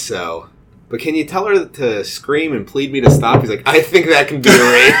guess so. But can you tell her to scream and plead me to stop?" He's like, "I think that can be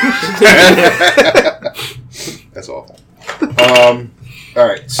arranged." That's awful. All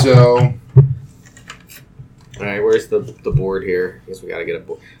right, so All right, where's the board here? I guess we gotta get a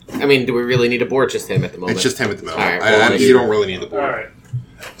board. I mean, do we really need a board? Just him at the moment. it's just him at the moment. All right, well, You don't really need the All board.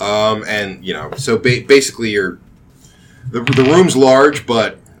 right. And you know, so basically, the room's large,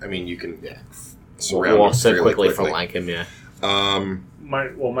 but I mean, you can surround We'll it so fairly quickly flank him. Yeah.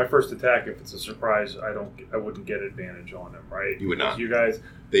 My first attack, if it's a surprise, I wouldn't get advantage on him, right? You would not. You guys,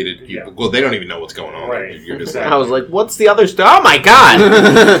 They did. Yeah. Well, they don't even know what's going on. Right. You're just I was like, "What's the other stuff?" Oh my god!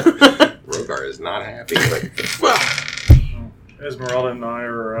 Rogar is not happy. Like, Esmeralda and I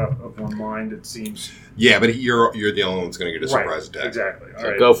are of one mind. It seems. yeah, but you're the only one that's going to get a surprise attack. Exactly. All So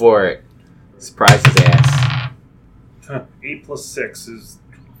right. go for it. Surprise his ass. 8 plus 6 is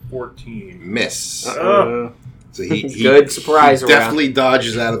 14. Miss. Uh, So he Good surprise he around. definitely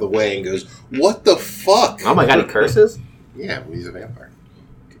dodges out of the way and goes, "What the fuck?" Oh my god, he curses? Yeah, well, he's a vampire.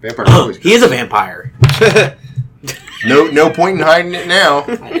 Vampire always He is a vampire. No point in hiding it now.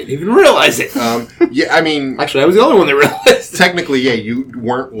 I didn't even realize it. Yeah, I mean, Actually, I was the only one that realized. technically, yeah, you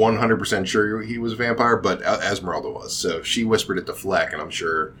weren't 100% sure he was a vampire, but Esmeralda was. So she whispered it to Fleck, and I'm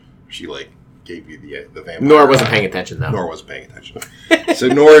sure she like gave you the vampire. Nora wasn't paying attention though. Nora wasn't paying attention. So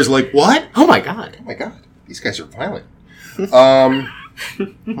Nora's like, "What? Oh my god. Oh my god, these guys are violent."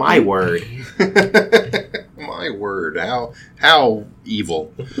 My word. My word, how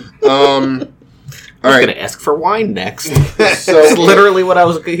evil. All I was right. gonna ask for wine next. So That's literally what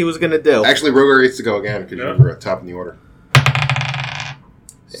he was gonna do. actually, Rogar gets to go again because Yeah. you were top in the order.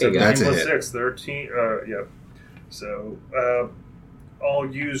 There you go. 17 That's a plus hit. 6, 13. Yep. So, I'll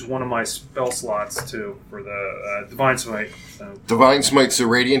use one of my spell slots too for the Divine Smite. So, Divine Smite, so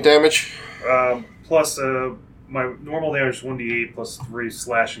radiant damage. plus my normal damage is 1d8 plus 3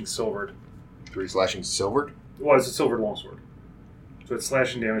 slashing silvered. 3 slashing silvered. Well, it's a silvered longsword. So it's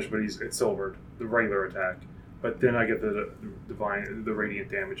slashing damage, but it's silvered, the regular attack. But then I get the radiant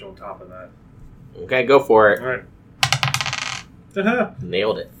damage on top of that. Okay, go for it. All right.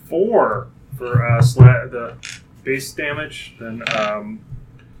 Nailed it. 4 for the base damage. Then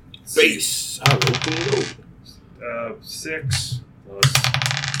Base. 6 plus.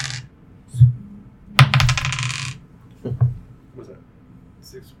 What's that?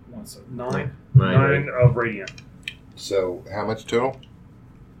 6 1 7 9. 9 of radiant. So how much total?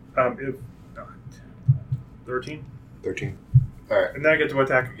 If 13, 13. All right. and then I get to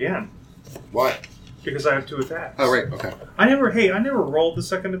attack again Why? because I have 2 attacks. Oh, right. Okay. I never rolled the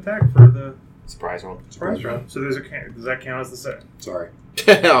second attack for the Surprise roll. surprise round. So does that count as the second? Sorry.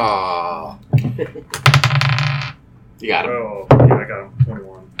 Aw. You got him. Oh, yeah, I got him.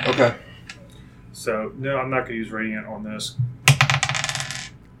 21. Okay. So no, I'm not going to use radiant on this.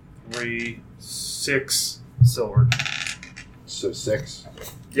 6 silver. So 6.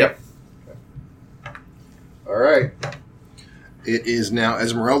 Yep. All right. It is now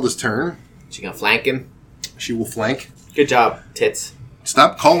Esmeralda's turn. She gonna flank him. She will flank. Good job, tits.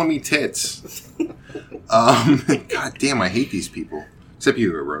 Stop calling me tits. God damn, I hate these people. Except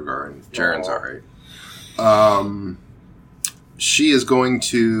you, Rogar, and Jaren's alright. She is going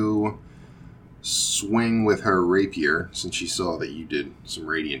to swing with her rapier, since she saw that you did some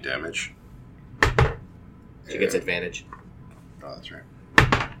radiant damage. She gets advantage. Oh, that's right.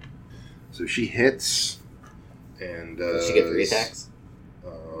 So she hits, and Does she get 3 attacks?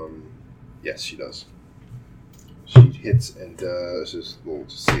 Yes, she does. She hits and does. We'll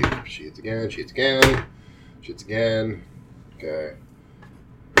just see. She hits again. She hits again. She hits again. Okay.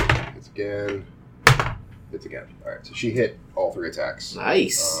 Hits again. Hits again. All right. So she hit all 3 attacks.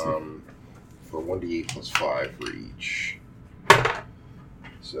 Nice. For 1d8 plus 5 for each.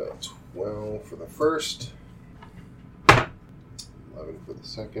 So 12 for the first. 11 for the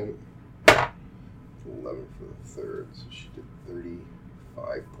second. 11 for the third. So she did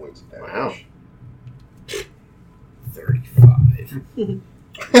 35 points of damage. Wow. 35.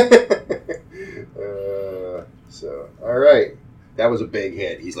 So, alright. That was a big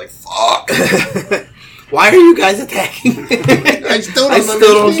hit. He's like, fuck! Why are you guys attacking me? I still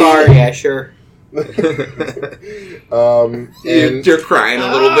don't I'm sorry, yeah, sure. And You're crying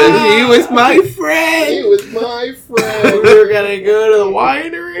a little bit. He was my friend. he was my friend. We're gonna go to the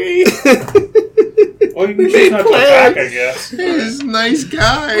winery. Well, you can made choose not to attack, I plans. guess. He's a nice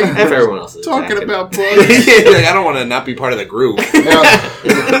guy. If everyone else is Talking attacking. about bugs. Like, I don't want to not be part of the group.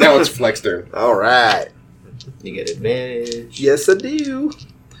 now it's Flex turn. All right. You get advantage. Yes, I do.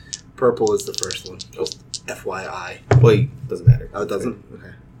 Purple is the first one. Just FYI. Well, doesn't matter. Oh, it doesn't?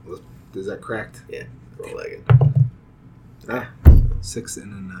 Okay. Well, is that cracked? Yeah, roll that again. Ah. 6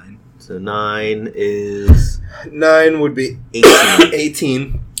 and a 9. So 9 is 9 would be 18.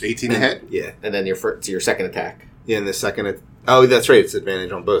 18. 18 to hit. Yeah. and then your second attack. Yeah, and the second... Oh, that's right. It's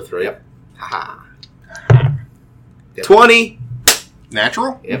advantage on both, right? Yep. Haha. Yep. 20.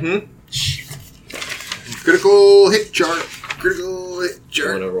 Natural? Yep. Mm-hmm. Critical hit chart. Critical hit You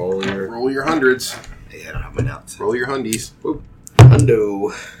chart. want to roll your Roll your hundreds. Yeah, I don't have my notes. Roll your hundies.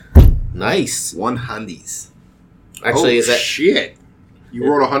 hundo. Nice. 1 hundies. Actually, is that shit? You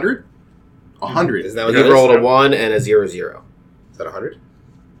rolled 100? 100. Isn't that what you that is? rolled a 1 and a 0, 0. Is that 100?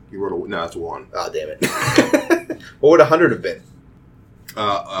 You rolled a... No, it's 1. Oh, damn it. What would 100 have been?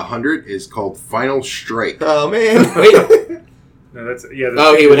 100 is called Final Strike. Oh, man. Wait. No, that's yeah.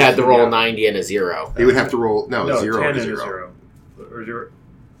 Oh, he would have to roll 90 and a 0. He would have to roll... No, No, 0 10 and a and 0. a 0. Or 0.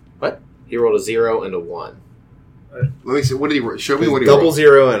 He rolled a 0 and a 1. Let me see. What did he roll? Show me what he Double rolled.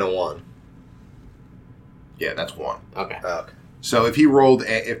 0 and a 1. Yeah, that's 1. Okay. Oh, okay. So if he rolled...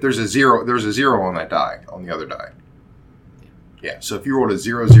 If there's a 0... There's a 0 on that die. On the other die. Yeah, so if you rolled a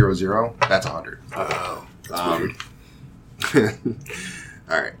 0, 0, 0, that's 100. Oh. That's weird.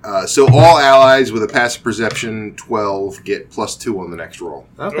 Alright. So all allies with a passive perception 12 get +2 on the next roll.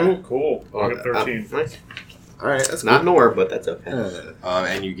 Okay. Oh, cool. I got 13. Nice. All right. That's Not cool. Nor, but that's okay.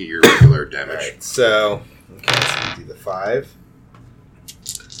 And you get your regular damage. Alright, so... Okay, so we do the 5.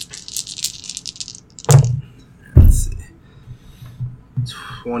 Let's see.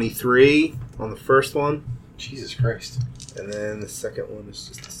 23 on the first one. Jesus Christ. And then the second one is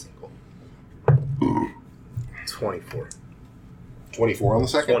just a single. 24. 24 on the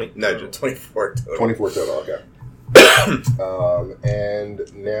second? No, just 24 total. 24 total, okay. And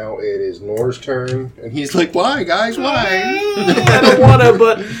now it is Nor's turn. And he's like, why, guys? Why? I don't want to,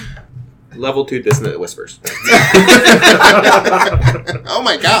 but... Level 2 Dissonant Whispers. Oh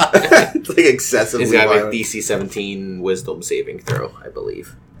my god. It's like excessively He's got a violent. DC 17 Wisdom saving throw, I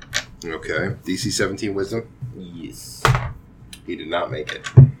believe. Okay. DC 17 Wisdom. Yes. He did not make it.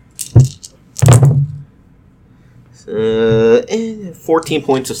 14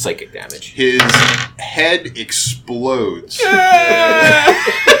 points of psychic damage. His head explodes.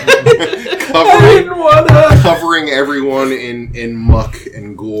 Covering everyone in muck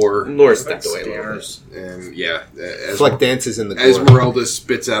and gore. Nor stepped away a little bit. Stanners. And yeah, Fleck dances in the gore. Esmeralda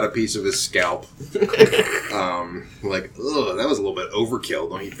spits out a piece of his scalp. Like, ugh, that was a little bit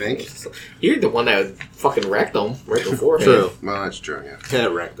overkill, don't you think? You're the one that fucking wrecked him right before. True. Well, that's true, yeah. Yeah,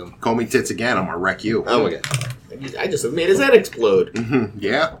 wrecked him. Call me tits again, I'm gonna wreck you. Oh my god. I just made his head explode.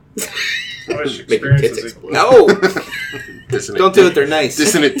 Yeah? How much Make your experience tits is it? explode. No! Dissonant, Don't do it, they're nice.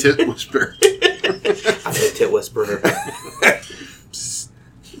 Dissonant tit whisper. I'm a tit whisperer. Alright.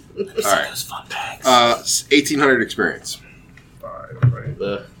 Those fun bags. 1800 experience. 5,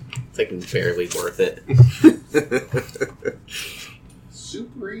 right? It's like barely worth it.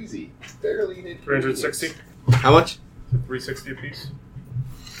 Super easy. Barely did 360? How much? 360 apiece?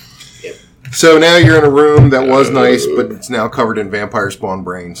 So now you're in a room that was nice, but it's now covered in vampire spawn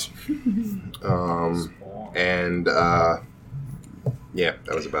brains. And yeah,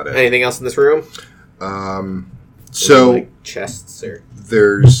 that was about it. Anything else in this room? So Like chests or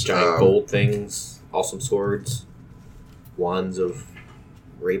there's giant gold things, awesome swords, wands of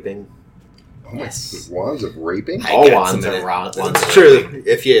raping. Yes. wands of raping. All got wands some are of wands. It's true,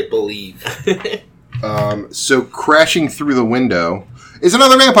 if you believe. So crashing through the window is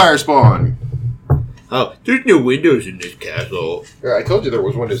another vampire spawn. Oh, there's no windows in this castle. Yeah, I told you there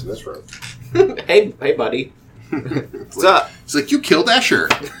was windows in this room. hey, buddy. What's up? It's like, you killed Escher.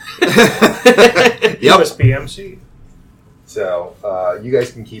 You must be MC. So you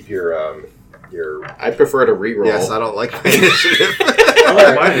guys can keep your I prefer to reroll. Yes, I don't like my initiative.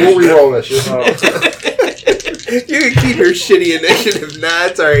 we'll re-roll initiative. You can keep your shitty initiative. Nah,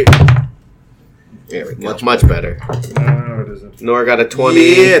 it's alright. There we go. Much better. No, it isn't. Nora got a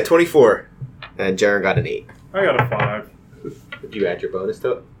 20. Yeah, 24. And Jaren got an 8. I got a 5. Did you add your bonus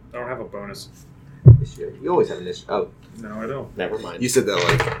to it? I don't have a bonus. This year? You always have an issue. Oh, No, I don't. never mind. You said that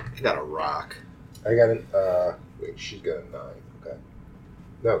like, I got a rock. I got an wait, she's got a 9. Okay.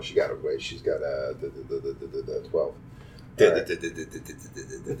 No, she got a wait. She's got a 12.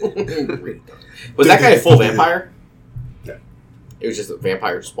 Was that guy a full vampire? No. It was just a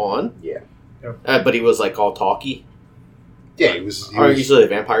vampire spawn? Yeah. Yep. But he was like all talky? Yeah, he was Or usually a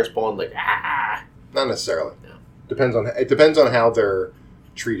vampire spawn like, ah. not necessarily. No. It depends on how they're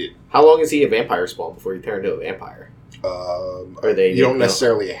treated. How long is he a vampire spawn before you turn into a vampire? Or they you don't know?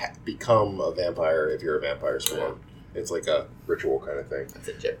 necessarily become a vampire if you're a vampire spawn. It's like a ritual kind of thing. That's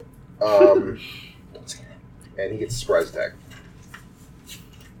a chip. Don't say that. And he gets a surprise attack.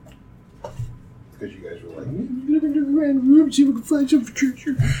 Because you guys were like, look into the random room, see if we can find some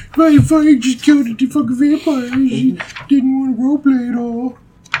treasure. My fucking just killed the fucking vampires. He didn't want to roleplay at all.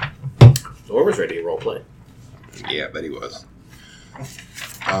 Nor was ready to roleplay. Yeah, I bet he was.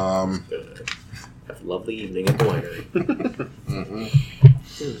 Have a lovely evening at the winery.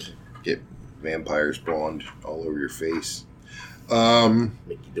 Get vampire spawned all over your face.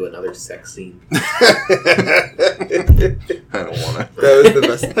 Make you do another sex scene. I don't want to. That was the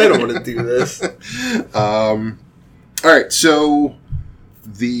best. I don't want to do this. Alright, so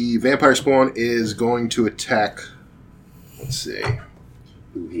the vampire spawn is going to attack. Let's see.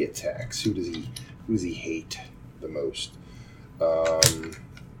 Who he attacks. Who does he hate the most?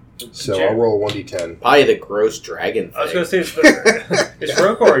 So I'll roll a 1d10. Probably the gross dragon thing. I was going to say, it's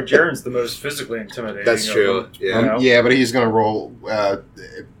Rokar or Jaren's the most physically intimidating. That's of true. them, Yeah. you know? Yeah, but he's going to roll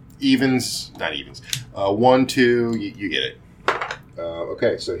evens. Not evens. 1, 2, you get it.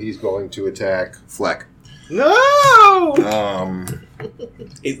 Okay, so he's going to attack Fleck. No!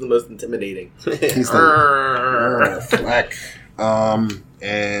 He's the most intimidating. He's the Fleck.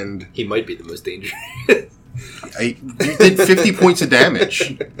 And He might be the most dangerous. you did 50 points of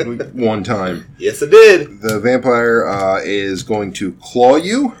damage one time. Yes, I did. The vampire is going to claw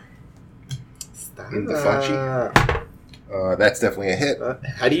you. In the faci. That's definitely a hit.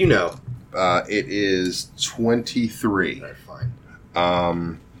 How do you know? It is 23. Alright,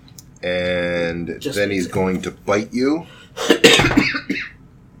 fine. And Just then he's easy. going to bite you.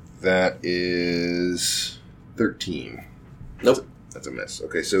 That is 13. Nope. That's a miss.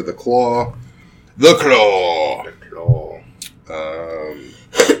 Okay, so the claw. The claw.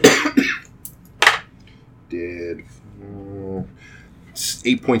 Did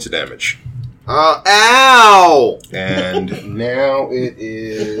 8 points of damage. Ow! And now it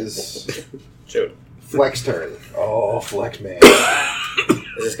is Shoot. Fleck's turn. Oh, Fleck, man.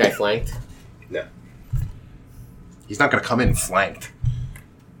 Is this guy flanked? No. He's not going to come in flanked.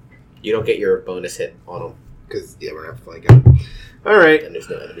 You don't get your bonus hit on him, Because, yeah, we're going to have to flank him. Alright. and there's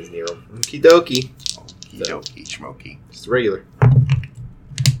no enemies near him. Okie dokie. Okie schmokey. Just regular.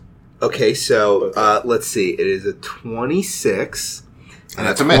 Okay, so let's see. It is a 26 And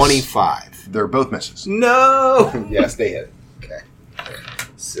that's a miss. 25. They're both misses. No! Yes, they hit. Okay.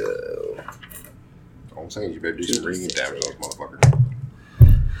 So, All I'm saying is you better do some radiant 2d6 damage on this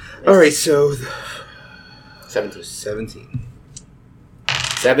motherfucker. alright, so 17. 17.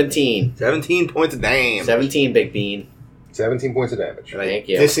 17. 17 points of damage. 17, Big Bean. 17 points of damage. And I Thank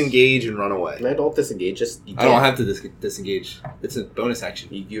you. disengage and run away. Man, don't disengage. Just you I don't can't. have to disengage. It's a bonus action.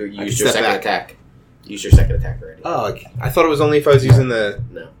 You I use can your step second back. attack. Use your second attack already. Oh, okay. I thought it was only if I was using the...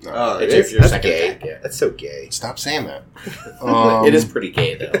 No. Oh, It's it is? your That's second gay. attack, yeah. That's so gay. Stop saying that. It is pretty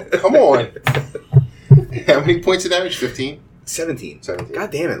gay, though. Come on. How many points of damage? 15? 17. 17.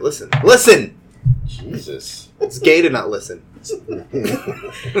 God damn it, listen. Listen! Jesus. It's gay to not listen.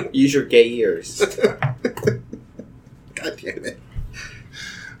 Use your gay ears. God damn it.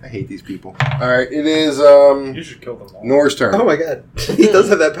 I hate these people. All right, it is You should kill them all. Nor's turn. Oh my god. He does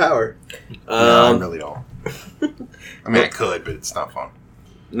have that power. No, I really don't. I mean, I could, but it's not fun.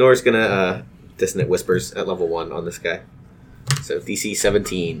 Nora's gonna Dissonant Whispers at level 1 on this guy. So DC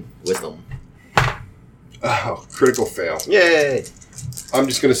 17, Wisdom. Oh, critical fail. Yay! I'm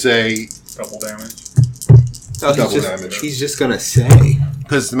just going to say Double damage. Oh, Double he's damage. He's just gonna say.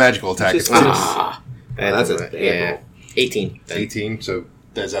 because the magical attack is Ah, That's a yeah. 18. 18, so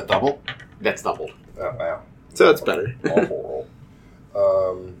does that double? That's doubled. Oh, wow. So it's better. Awful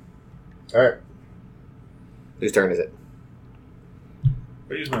roll. Alright. Whose turn is it?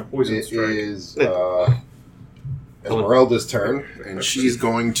 I use my poison It strike. is Esmeralda's turn, and she's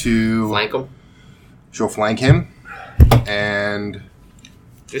going to... Flank him. She'll flank him, and...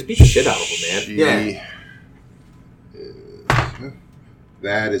 Just beat the shit out of him, man. She Yeah.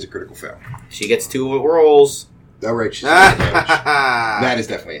 That is a critical fail. She gets 2 rolls. Oh, right, she's taking damage. That is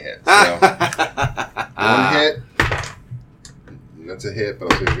definitely a hit. So, one hit. That's a hit,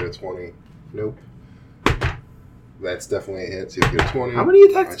 but I'll see if you get a 20. Nope. That's definitely a hit. See if you get a 20. How many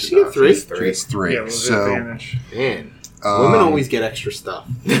attacks did she get? 3? She gets 3. Yeah, with So, advantage. Man, women always get extra stuff.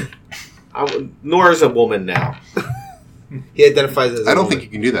 Nora's a woman now. He identifies as. I don't think you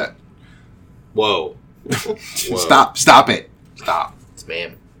can do that. Whoa. Stop it. Stop. It's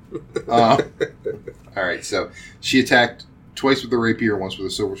ma'am. All right, so she attacked twice with the rapier, once with a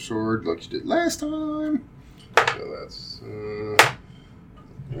silver sword, like she did last time. So that's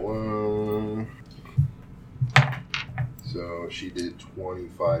 1. So she did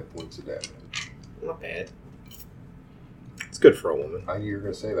 25 points of damage. Not bad. It's good for a woman. I knew you were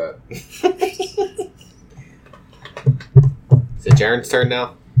going to say that. Is it Jaren's turn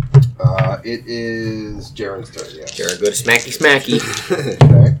now? It is Jaren's turn, yeah. Jaren, go to smacky smacky.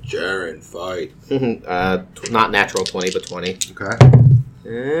 Okay. Jaren, fight. Not natural 20, but 20. Okay.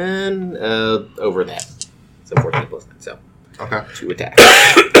 And over that. So 14 plus 9. So Okay. 2 attacks.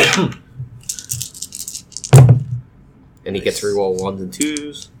 And he gets to reroll 1s and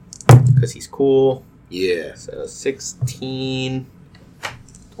 2s. Because he's cool. Yeah. So 16,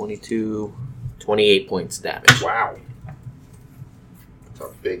 22, 28 points damage. Wow. That's a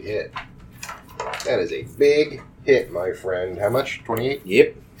big hit. That is a big hit, my friend. How much? 28?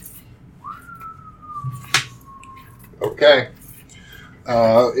 Yep. Okay.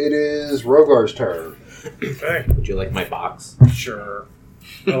 It is Rogar's turn. Okay, Would you like my box? sure.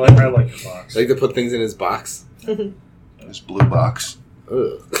 I like your box. Like to put things in his box. This blue box.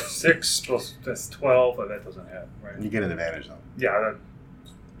 Ugh. 6 plus that's 12, but that doesn't hit, right? You get an advantage, though. Yeah,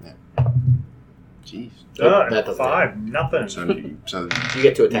 Jeez. That that doesn't 5, nothing. So You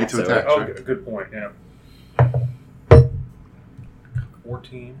get to attack. to so- attack. Oh, Sorry. good point. Yeah.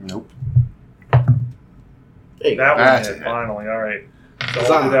 14. Nope. There you go. That That's one a hit, hit. finally. All right. So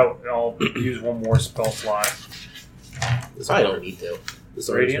Huzzah. I'll do that. I'll use one more spell slot. This I don't need to. This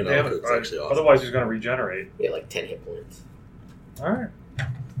Radiant original damage. code's actually awesome. Otherwise, he's going to regenerate. Yeah, like 10 hit points. All right.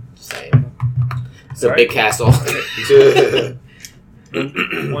 Just saying. It's a Right. big castle.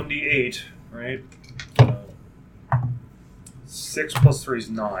 1d8, right? 6 plus 3 is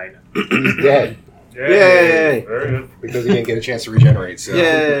 9. He's dead Yay. Very good. because he didn't get a chance to regenerate. So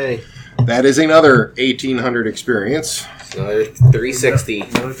Yay! that is another 1800 experience. Another 360.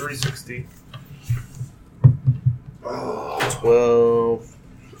 Another 360. 12.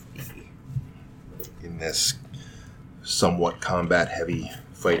 In this somewhat combat-heavy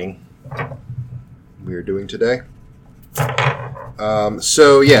fighting we are doing today.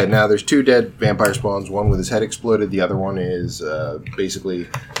 So yeah, now there's 2 dead vampire spawns. One with his head exploded. The other one is basically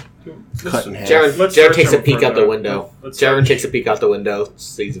cut in half. Jared Let's takes search a him peek for out the the- window. let's Jared search. takes a peek out the window,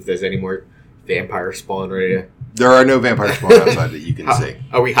 sees if there's any more vampire spawn ready to... There are no vampire spawns outside that you can see.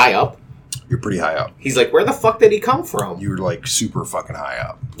 Are we high up? You're pretty high up. He's like, where the fuck did he come from? You're like super fucking high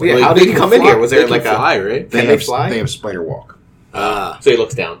up. Yeah, Like, how they did he can come in fly- here? Was there they can like fly, right? Can they fly? They have spider walk. Ah. So he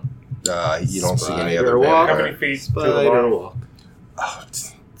looks down. You don't see any Spider other walk. How vampire. many feet to the Spider bottom? walk. Oh,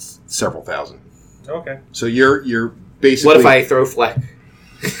 it's several thousand. Okay. So you're basically. What if I throw Fleck?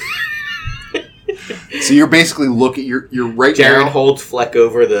 So you're basically looking. You're right Jared now. holds Fleck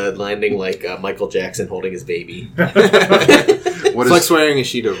over the landing like Michael Jackson holding his baby. What Flex is, wearing a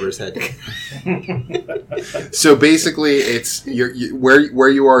sheet over his head. so basically, it's where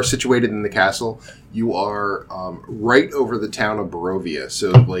you are situated in the castle. You are right over the town of Barovia.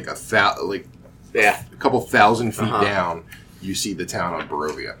 So like Yeah. a couple thousand feet Uh-huh. down, you see the town of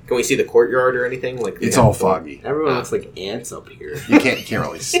Barovia. Can we see the courtyard or anything? Like It's all foggy. Everyone looks like ants up here. You can't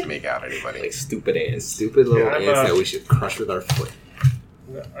really make out anybody. Like stupid ants. Stupid little Yeah, I'm, ants that we should crush with our foot.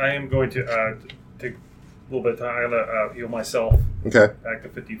 I am going to take a little bit of time. I'm going to heal myself Okay. Back to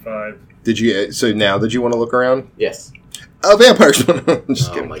 55. Did you want to look around? Yes. Oh, vampires! I'm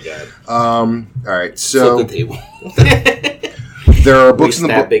just kidding. my god! All right. So Flip the table. there are We books in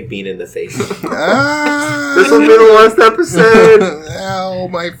the stab book. Big Bean in the face. Ah! This will be the last episode. Ow,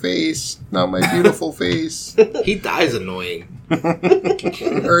 my face! Not my beautiful face. He dies annoying. It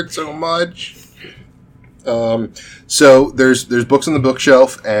hurts so much. So there's books on the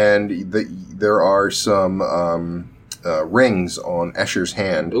bookshelf, and there are some rings on Escher's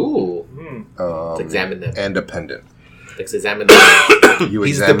hand. Ooh. Hmm. Let's examine them. And a pendant. Let's examine them.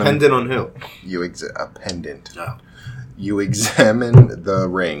 He's dependent on who? A pendant. Oh. You examine the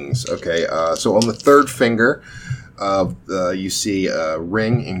rings. Okay, so on the third finger, you see a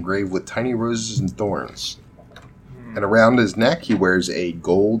ring engraved with tiny roses and thorns. And around his neck, he wears a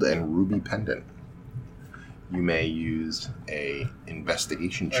gold and ruby pendant. You may use a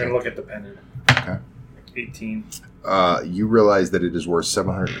investigation I check. look at the pendant. Okay. 18. You realize that it is worth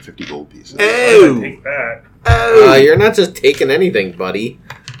 750 gold pieces. I'm Ew. gonna take that. You're not just taking anything, buddy.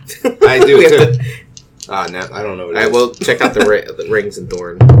 I do We have too. to- Ah, no, I don't know what it All right, is. well, check out the rings and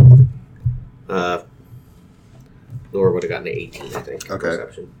thorn. Laura would have gotten an 18, I think. Okay.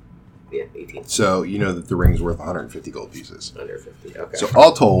 Perception. Yeah, 18. So you know that the ring's worth 150 gold pieces. Under 50. Okay. So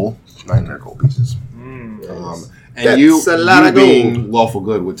all told, 900 gold pieces. Mm. And That's you a lot of being gold. lawful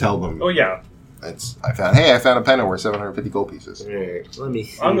good would tell them. Oh, yeah. I found a pendant worth 750 gold pieces. All right. Let me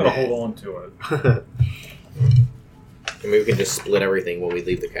see. I'm going to that. hold on to it. And maybe we can just split everything when we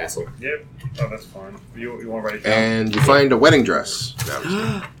leave the castle. Yep. Oh, that's fine. You want to write it down? And you find a wedding dress. No, I'm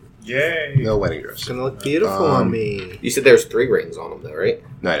just Yay. kidding. No wedding dress. It's gonna look beautiful on me. You said there's 3 rings on them, though, right?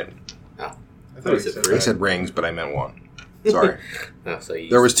 No, I didn't. I thought he said I that. said rings, but I meant one. Sorry. Oh, so you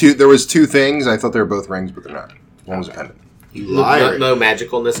There was two things. I thought they were both rings, but they're not. One was a pendant. You no, liar. no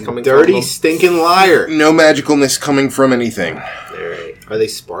magicalness coming Dirty, from stinking liar. No magicalness coming from anything. them. All right. Are they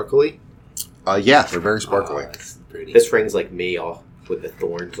sparkly? Yeah, they're very sparkly. Oh, that's pretty. This ring's like me, all with the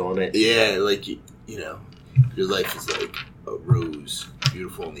thorns on it. Yeah, like, you know, your life is like a rose.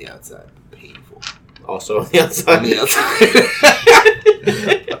 Beautiful on the outside, painful Also on the on outside. the outside.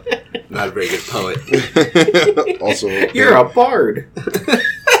 Not a very good poet. Also, You're a bard.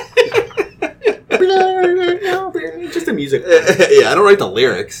 Just the music. Yeah, I don't write the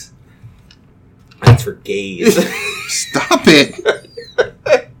lyrics. That's for gays. Stop it!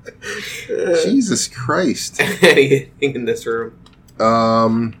 Jesus Christ. Anything in this room?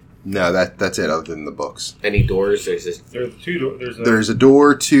 No, that's it. Other than the books, Any doors? There's this. There's two. there's a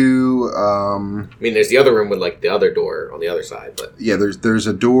door to. I mean, there's the other room with like the other door on the other side, but Yeah, there's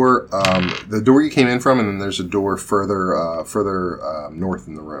a door. The door you came in from, and then there's a door further north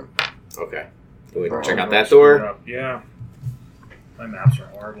in the room. okay. Can we Oh, check out that door? Yeah. My maps are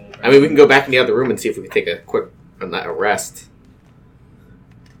horrible. I mean, we can go back in the other room and see if we can take a quick a rest.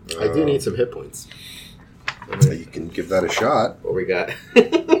 I do need some hit points. You can give that a shot. What we got?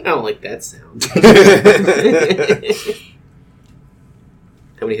 I don't like that sound.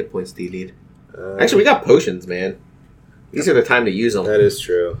 How many hit points do you need? Actually, we got potions, man. These are the time to use them. That is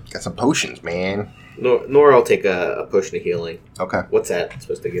true. Got some potions, man. Nora will take a potion of healing. Okay. What's that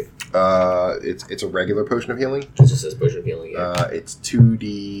supposed to give? It's a regular potion of healing. It just says potion of healing. Yeah. It's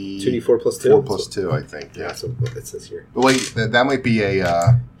 2d 2d4 plus 2. 4 plus 2, I think. Yeah, Yeah. so what it says here. But wait, that might be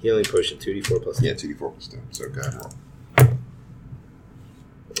a Healing potion, 2d4 plus 2. yeah 2d4 plus 2. So go ahead and roll.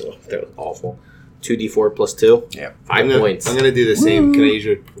 Oh, that was awful. 2d4 plus 2? Yeah. 5 points. I'm gonna do the same. Can I use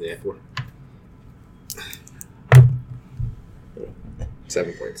your... Yeah.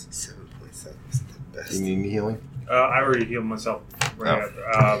 7 points. 7 points. That was the best. You need any healing? I already healed myself right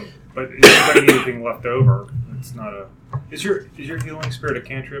Oh. after. But if anybody need anything left over, it's not a. Is your healing spirit a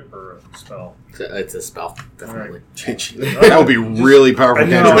cantrip or a spell? It's a spell, definitely. That would be really powerful. I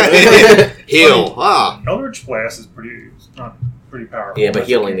know. cantrip. Heal. Ah. Eldritch Blast is it's not pretty powerful. Yeah, but That's a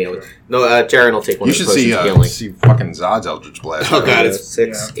healing the cantrip. No, Jaren will take one You of the should potions see of healing. see fucking Zod's Eldritch Blast. Oh, God, it's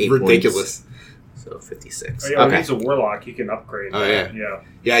 6, 8 ridiculous. points. So 56. Oh, yeah, when Okay. he's a warlock, he can upgrade. Oh, yeah. Yeah.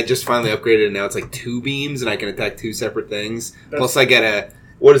 Yeah, I just finally upgraded it. Now it's like 2 beams, and I can attack 2 separate things. That's- Plus, I get a...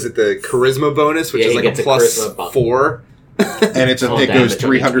 What is it? The charisma bonus, which Yeah, is he like a gets a plus charisma buff. 4. And it All goes damage on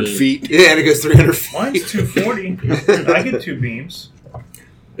 300 each feet. Yeah, and it goes 300 feet. Mine's 240. I get 2 beams.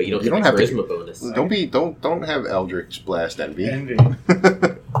 But you don't You get don't the have to- charisma bonus. Don't have Eldritch Blast envy. Envy.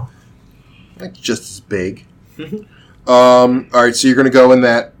 It's just as big. All right, so you're going to go in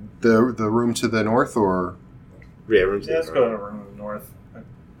the room to the north, or Yeah, room's Yeah, let's go to the room in the north.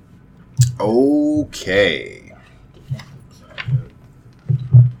 okay.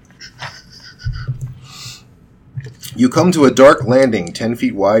 You come to a dark landing, 10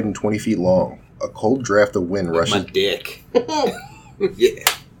 feet wide and 20 feet long. A cold draft of wind My rushes. dick. Yeah.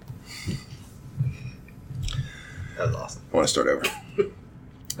 That was awesome. I want to start over.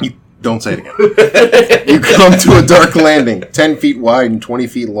 You don't say it again. You come to a dark landing, 10 feet wide and 20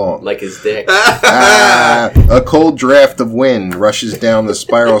 feet long. Like his dick. A cold draft of wind rushes down the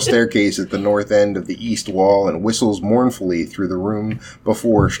spiral staircase at the north end of the east wall and whistles mournfully through the room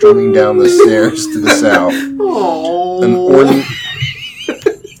before strumming down the stairs to the south.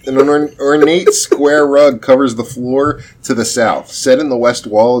 An ornate square rug covers the floor to the south. Set in the west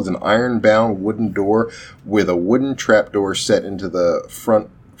wall is an iron-bound wooden door with a wooden trapdoor set into the front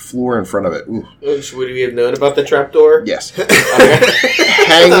floor in front of it. Ooh. Would we have known about the trapdoor? Yes. Not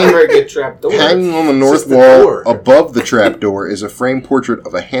a very good trapdoor. Hanging on the north wall above the trapdoor is a framed portrait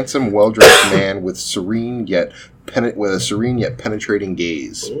of a handsome, well-dressed man with a serene yet penetrating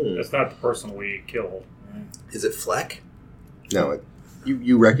gaze. That's not the person we killed. Right? Is it Fleck? No,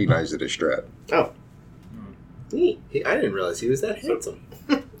 you recognize it as Strad. Oh. Neat. I didn't realize he was that handsome.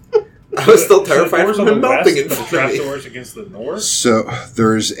 I was still terrified from him melting in the front of me. trapdoors against the north. So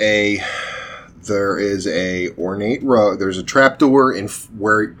there is a ornate rug. There's a trapdoor in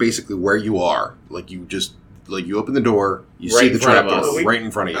where you are. Like you open the door, you see the trapdoor right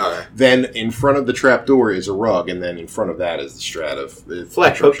in front of you. Okay. Then in front of the trapdoor is a rug, and then in front of that is the Strad of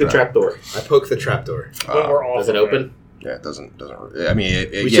Fleck, poke the trapdoor. I poke the trapdoor. When we're off Does it of open? Yeah, it doesn't. I mean,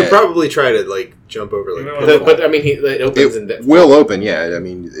 We should probably try to jump over But I mean, it opens and it will open. Yeah, I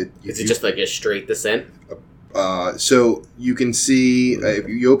mean, is it just like a straight descent? So you can see if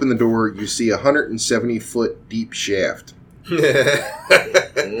you open the door, you see a 170-foot deep shaft.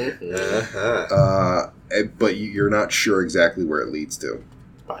 But you're not sure exactly where it leads to.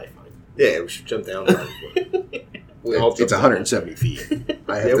 Fine. Yeah, we should jump down. It's 170 feet.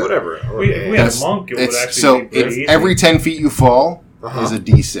 Whatever. We had a monk. It would actually be pretty easy. Every 10 feet you fall is a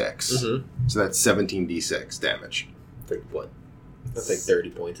D6. Mm-hmm. So that's 17 D6 damage. Like what? That's like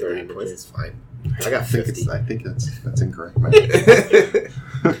 30 points. 30 points is fine. I got 50. I think that's incorrect. Man.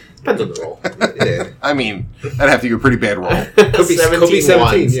 Depends on the roll. Yeah. I mean, that'd have to be a pretty bad roll. Could be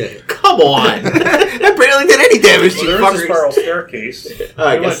 17. Yeah. Come on. I barely did any damage to you There's a fuckers. spiral staircase.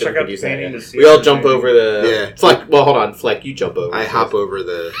 I We want guess to check we out could the use that. painting Yeah. to see. We all if jump there's over the. Yeah. Fleck. Well, hold on, Fleck. You jump over. I hop over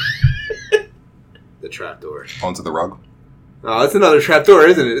the trapdoor. Onto the rug. Oh, that's another trapdoor,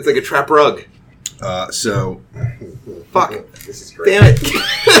 isn't it? It's like a trap rug. So, Fuck. this is great. Damn it.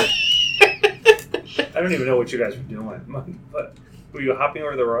 I don't even know what you guys were doing. But were you hopping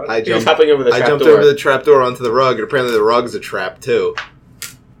over the rug? I He was hopping over the I trapdoor. jumped over the trapdoor onto the rug, and apparently the rug's a trap, too.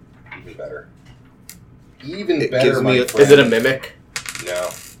 Even better. Even It better, gives me my a- friend. Is it a mimic? No.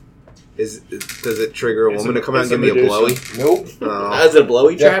 Does it trigger a It's woman a- to come out and it's give a me a blowy? Nope. Oh. Is it a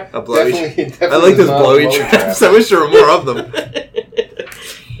blowy trap? A blowy Definitely I like those not a blowy blowy traps. trap. I wish there were more of them.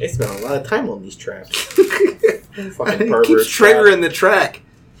 They spend a lot of time on these traps. It Fucking pervert. keeps triggering the track.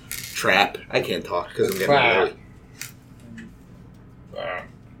 Trap. I can't talk because I'm getting Trap. blowy.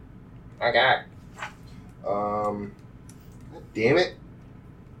 I got. God damn it.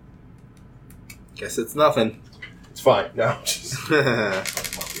 Guess it's nothing. It's fine. No. Just, Oh,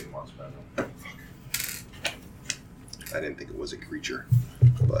 I didn't think it was a creature,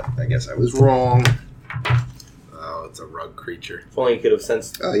 but I guess I was wrong. it's a rug creature. If only you could have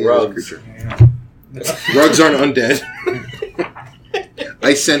sensed Oh yeah, rugs. it's a creature. Yeah. Rugs aren't undead.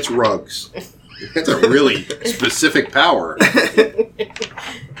 I sense rugs. That's a really specific power.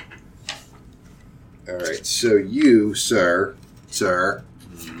 All right, so you, sir,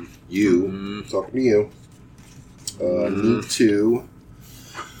 you, talking to you, need to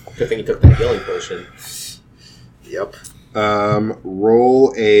Good thing you took that healing potion. Yep.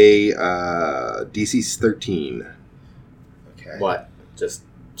 roll a DC 13. Okay. What? Just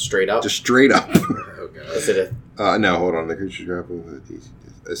straight up? Just straight up. Oh, God. Is it No, hold on. The creature drop with a DC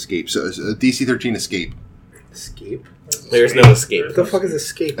escape. So DC 13 escape. Escape? There's no escape. What the fuck is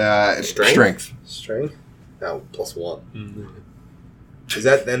escape? Strength. Strength? No, +1. Is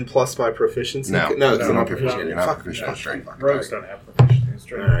that then plus my proficiency? No, No, it's you're not not proficient. You're not Fuck. proficient on strength. Rogues don't have proficiency in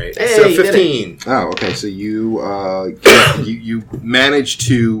strength. Alright. Hey, So you did it. 15. Oh, okay. So you you manage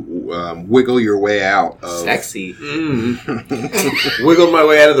to wiggle your way out of Sexy. Wiggled my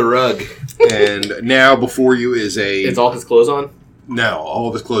way out of the rug. and now before you is a It's all his clothes on? no. All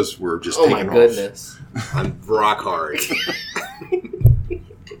of his clothes were just Oh my taken off. goodness. I'm rock hard.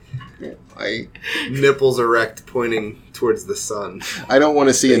 Nipples erect, pointing towards the sun. I don't want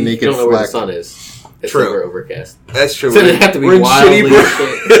to see a You naked don't know where the fleck. sun is. It's True. super overcast. That's true. So it'd have to be We're in wildly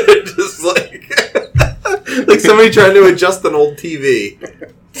shitty just like somebody trying to adjust an old TV.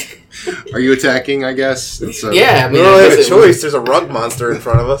 Are you attacking? I guess. It's, Yeah, I We mean, don't I have a guess it choice. There's a rug monster in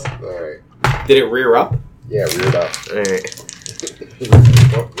front of us. All right. Did it rear up? Yeah, reared up. Alright.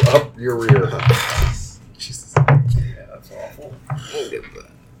 Up your rear. Jesus. Yeah, that's awful.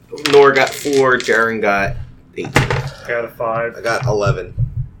 Nor got 4. Jaren got 8. I got a 5. I got 11.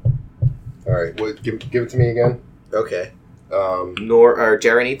 All right, give it to me again. Okay.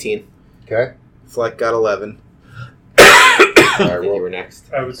 Jaren 18. Okay. Fleck got 11. All I right, think you were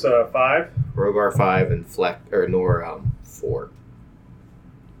next. I was 5. Rogar 5 and Nor 4.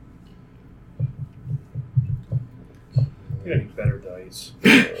 You need better dice.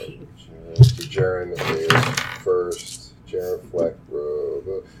 Jaren is first. Jaren, Fleck,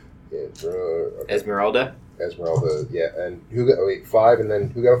 Robo, okay. Esmeralda. Esmeralda, yeah. And who got 5, and then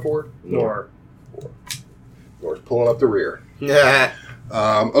who got a 4? Nor. Nor's pulling up the rear. Yeah.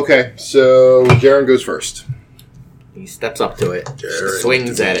 Okay, so Jaren goes first. He steps up to it. Jaren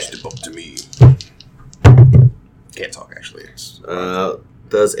Swings at it. Step up to me. Can't talk, actually. It's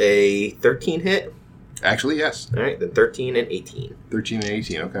Does a 13 hit? actually, yes. All right, then 13 and 18. 13 and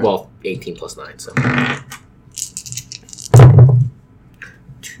 18, okay. Well, 18 plus 9, so.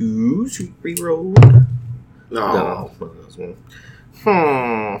 2, so reroll. No.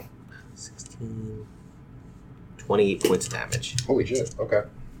 No. 16. 28 points of damage. Holy shit, okay.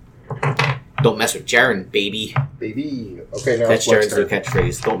 Don't mess with Jaren, baby. Baby. Okay, now That's it's Fleck's Jaren's new turn.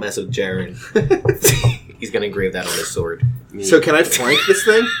 catchphrase. Don't mess with Jaren. He's going to engrave that on his sword. So can I flank this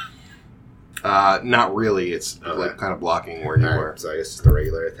thing? Not really. It's Okay. like kind of blocking where you were. Alright, so I guess it's the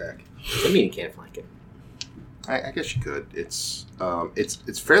regular attack. I mean, you can't flank it. I guess you could. It's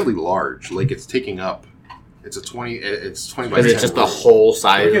fairly large. Like it's taking up. It's a 20. It's 20 by 10. Is it just the whole Do I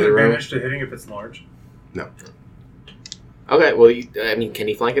side of get the room? advantage to hitting if it's large? Okay, well, can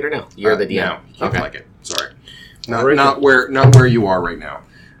he flank it or no? You're the DM. No, you can't Okay. flank it. Sorry. Not Alright. not where you are right now.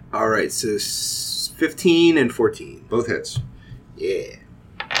 Alright, so 15 and 14. Both hits. Yeah.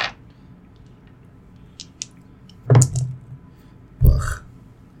 Ugh.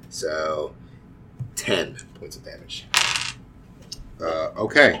 So 10 points of damage.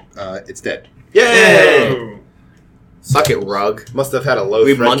 Okay. It's dead. Yay! Oh. Suck it, rug. Must have had a low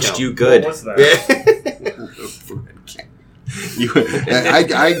We threat munched count. you good. What was that? Yeah.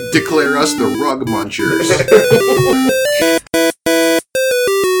 I declare us the rug munchers.